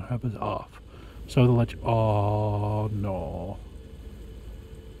revenge on her behalf. So the legend... Oh, no.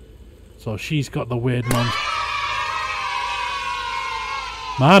 So she's got the weird monster.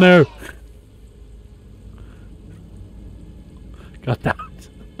 Manu! God damn it.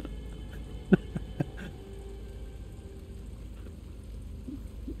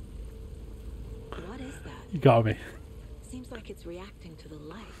 What is that? You got me. Seems like it's reacting to the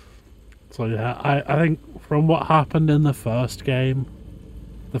light. So yeah, I think from what happened in the first game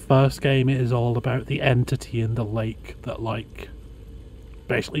it is all about the entity in the lake that, like,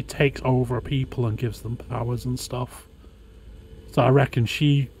 basically takes over people and gives them powers and stuff. So I reckon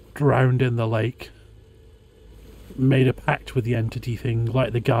she drowned in the lake, made a pact with the entity thing,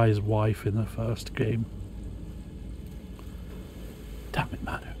 like the guy's wife in the first game. Damn it,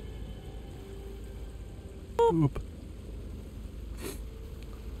 Manu. Oop.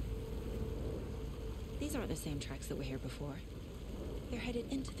 These aren't the same tracks that were here before. They're headed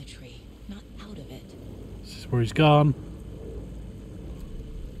into the tree, not out of it. This is where he's gone.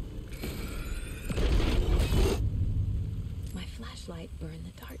 My flashlight burned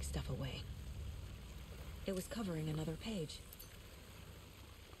the dark stuff away. It was covering another page.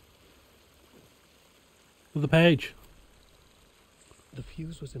 The page. The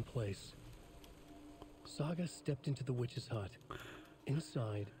fuse was in place. Saga stepped into the witch's hut.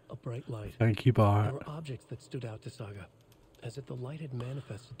 Inside, a bright light. Thank you, Bart. There were objects that stood out to Saga, as if the light had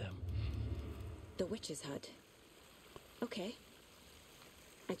manifested them. The witch's hut. Okay.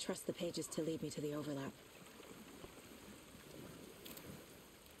 I trust the pages to lead me to the overlap.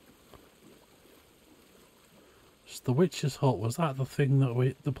 The witch's hut, was that the thing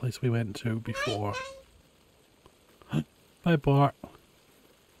that the place we went to before? Bye, Bart.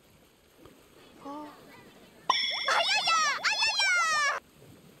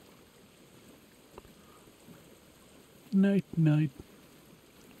 Night, night.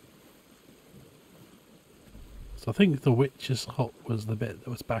 So I think the witch's hut was the bit that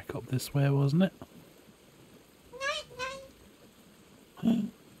was back up this way, wasn't it?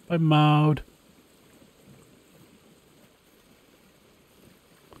 Bye, Maud.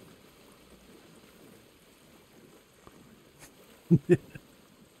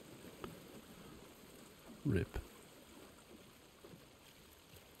 Rip.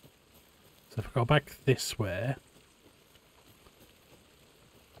 So if I go back this way,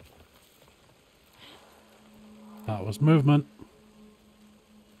 that was movement.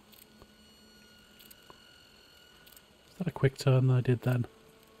 Is that a quick turn that I did then?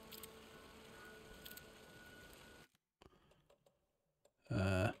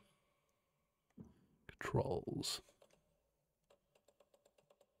 Controls.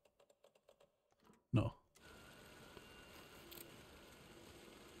 No.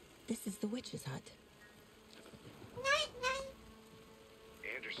 This is the witch's hut.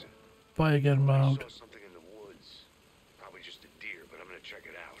 Anderson. Bye again, I Maud. saw something in the woods. Probably just a deer, but I'm gonna check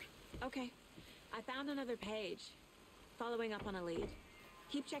it out. Okay. I found another page. Following up on a lead.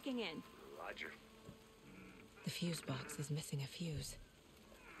 Keep checking in. Roger. The fuse box is missing a fuse.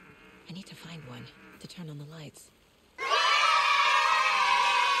 I need to find one to turn on the lights.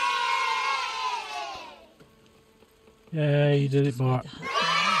 Yeah, you did it, Bart.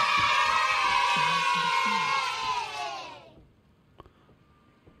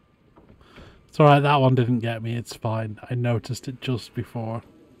 It's alright, that one didn't get me, it's fine. I noticed it just before.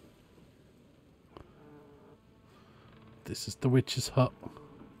 This is the witch's hut.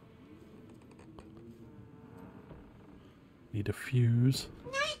 Need a fuse.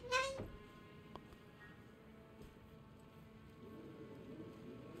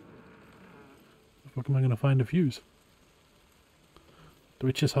 Where am I going to find a fuse? The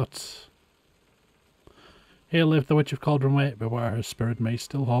witch's hut. Here lived the witch of Cauldron Way. Beware, her spirit may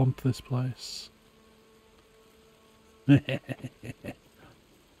still haunt this place.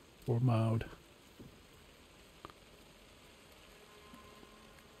 Poor Maud.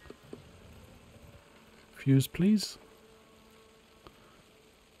 Fuse, please.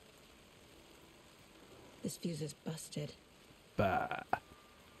 This fuse is busted. Bah.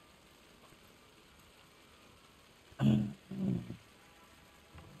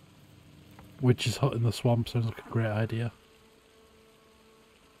 Witch's hut in the swamp sounds like a great idea.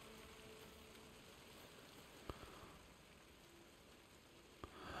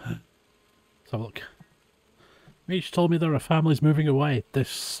 Let's have a look. Meech told me there are families moving away. This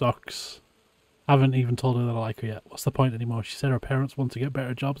sucks. I haven't even told her that I like her yet. What's the point anymore? She said her parents want to get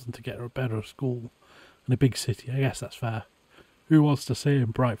better jobs and to get her a better school in a big city. I guess that's fair. Who wants to stay in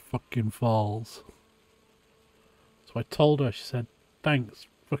Bright fucking Falls? So I told her, she said, thanks,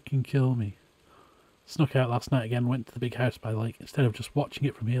 fucking kill me. Snuck out last night again, went to the big house by the lake. Instead of just watching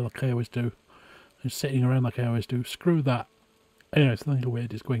it from here like I always do, and sitting around like I always do. Screw that. Anyway, something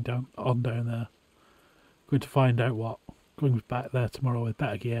weird is going down there. Going to find out what. Going back there tomorrow with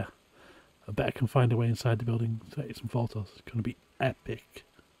better gear. I bet I can find a way inside the building to take some photos. It's going to be epic.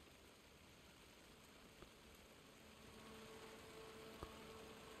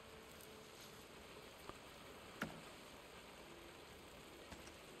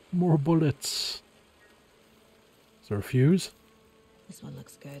 More bullets. Is there a fuse? This one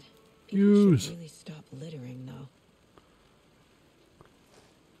looks good. Fuse. People should really stop littering, though.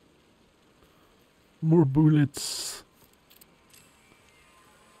 More bullets.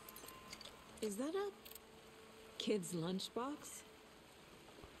 Is that a kid's lunchbox?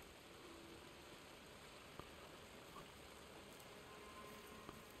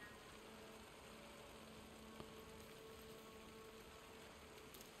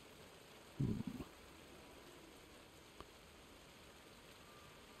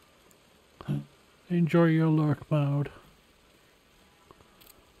 Enjoy your lurk mode.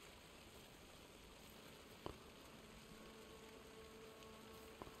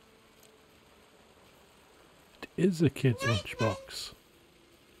 It is a kid's lunchbox.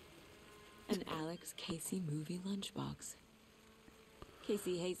 An Alex Casey movie lunchbox.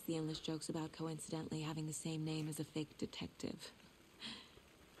 Casey hates the endless jokes about coincidentally having the same name as a fake detective.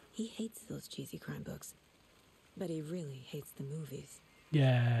 He hates those cheesy crime books, but he really hates the movies.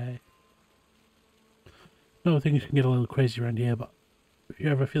 Yay. No, things can get a little crazy around here, but if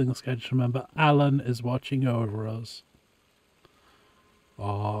you're ever feeling scared, just remember, Alan is watching over us.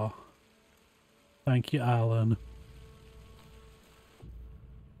 Aww. Thank you, Alan.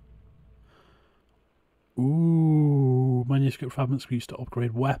 Ooh, manuscript fragments we used to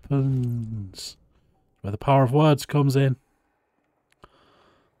upgrade weapons. Where the power of words comes in.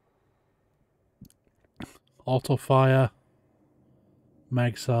 Auto fire.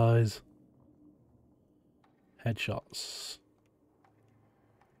 Mag size. Headshots.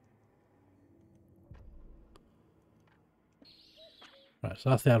 Right, so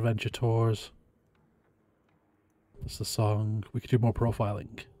that's the adventure tours. That's the song. We could do more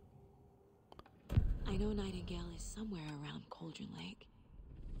profiling. I know Nightingale is somewhere around Cauldron Lake.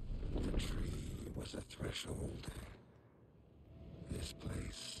 The tree was a threshold. This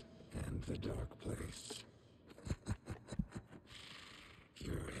place and the dark place.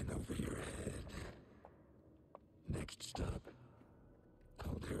 You're in over your head. Next stop,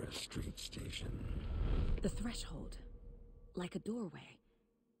 Caldera Street Station. The threshold. Like a doorway.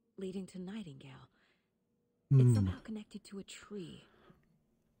 Leading to Nightingale. It's somehow connected to a tree.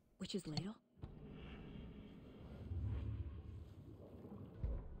 Witch's Ladle?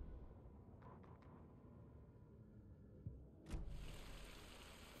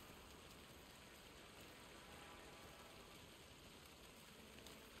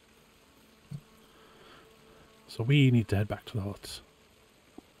 So we need to head back to the hut.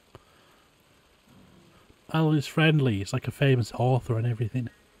 Alan is friendly. He's like a famous author and everything.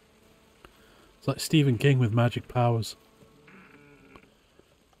 It's like Stephen King with magic powers.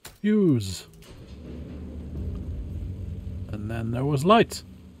 Fuse. And then there was light.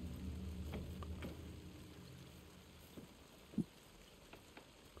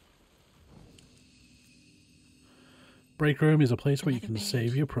 Break room is a place where you can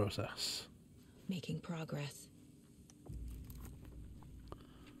save your process. making progress.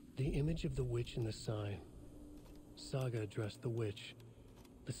 The image of the witch in the sign. Saga addressed the witch.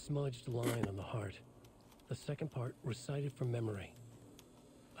 The smudged line on the heart. The second part recited from memory.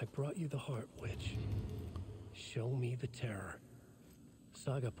 I brought you the heart, witch. Show me the terror.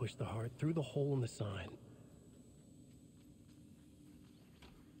 Saga pushed the heart through the hole in the sign.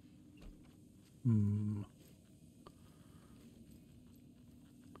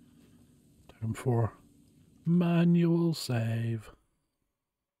 Time for manual save.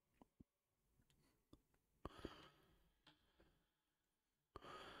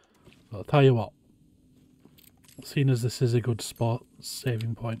 I'll tell you what, seeing as this is a good spot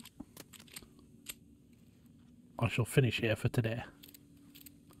saving point, I shall finish here for today.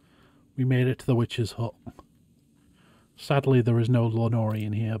 We made it to the witch's hut. Sadly there is no Lenore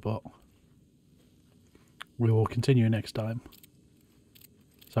in here, but we will continue next time.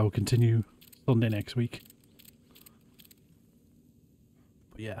 So I will continue Sunday next week.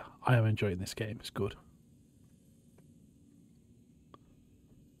 But yeah, I am enjoying this game, it's good.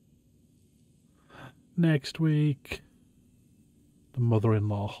 Next week, the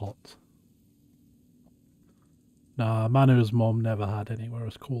mother-in-law hut. Nah, Manu's mum never had anywhere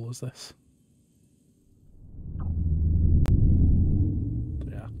as cool as this. So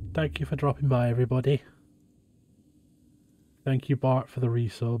yeah, thank you for dropping by, everybody. Thank you, Bart, for the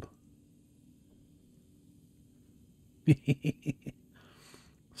resub.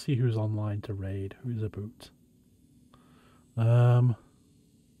 See who's online to raid, who's a boot.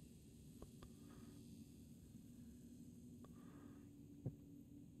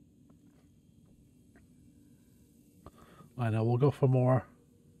 I know, we'll go for more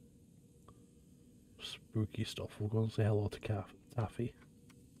spooky stuff. We'll go and say hello to Taffy.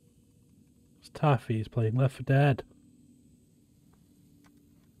 Taffy's playing Left 4 Dead.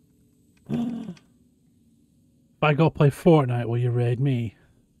 If I go play Fortnite, will you raid me?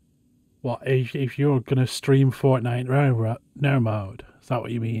 What, if you're gonna stream Fortnite now mode? Is that what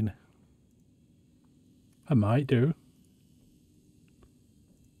you mean? I might do.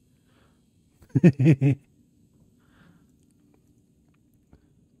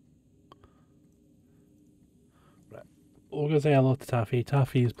 We're going to say hello to Taffy.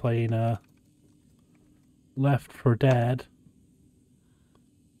 Taffy is playing Left 4 Dead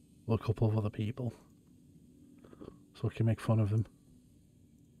with a couple of other people, so we can make fun of them.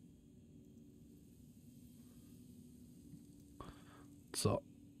 So,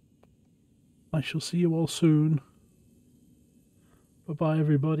 I shall see you all soon. Bye-bye,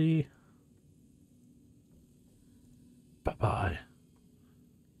 everybody. Bye-bye.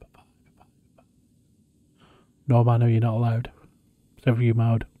 No, Manu, you're not allowed. Whatever you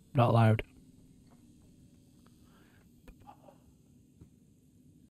mode, not allowed.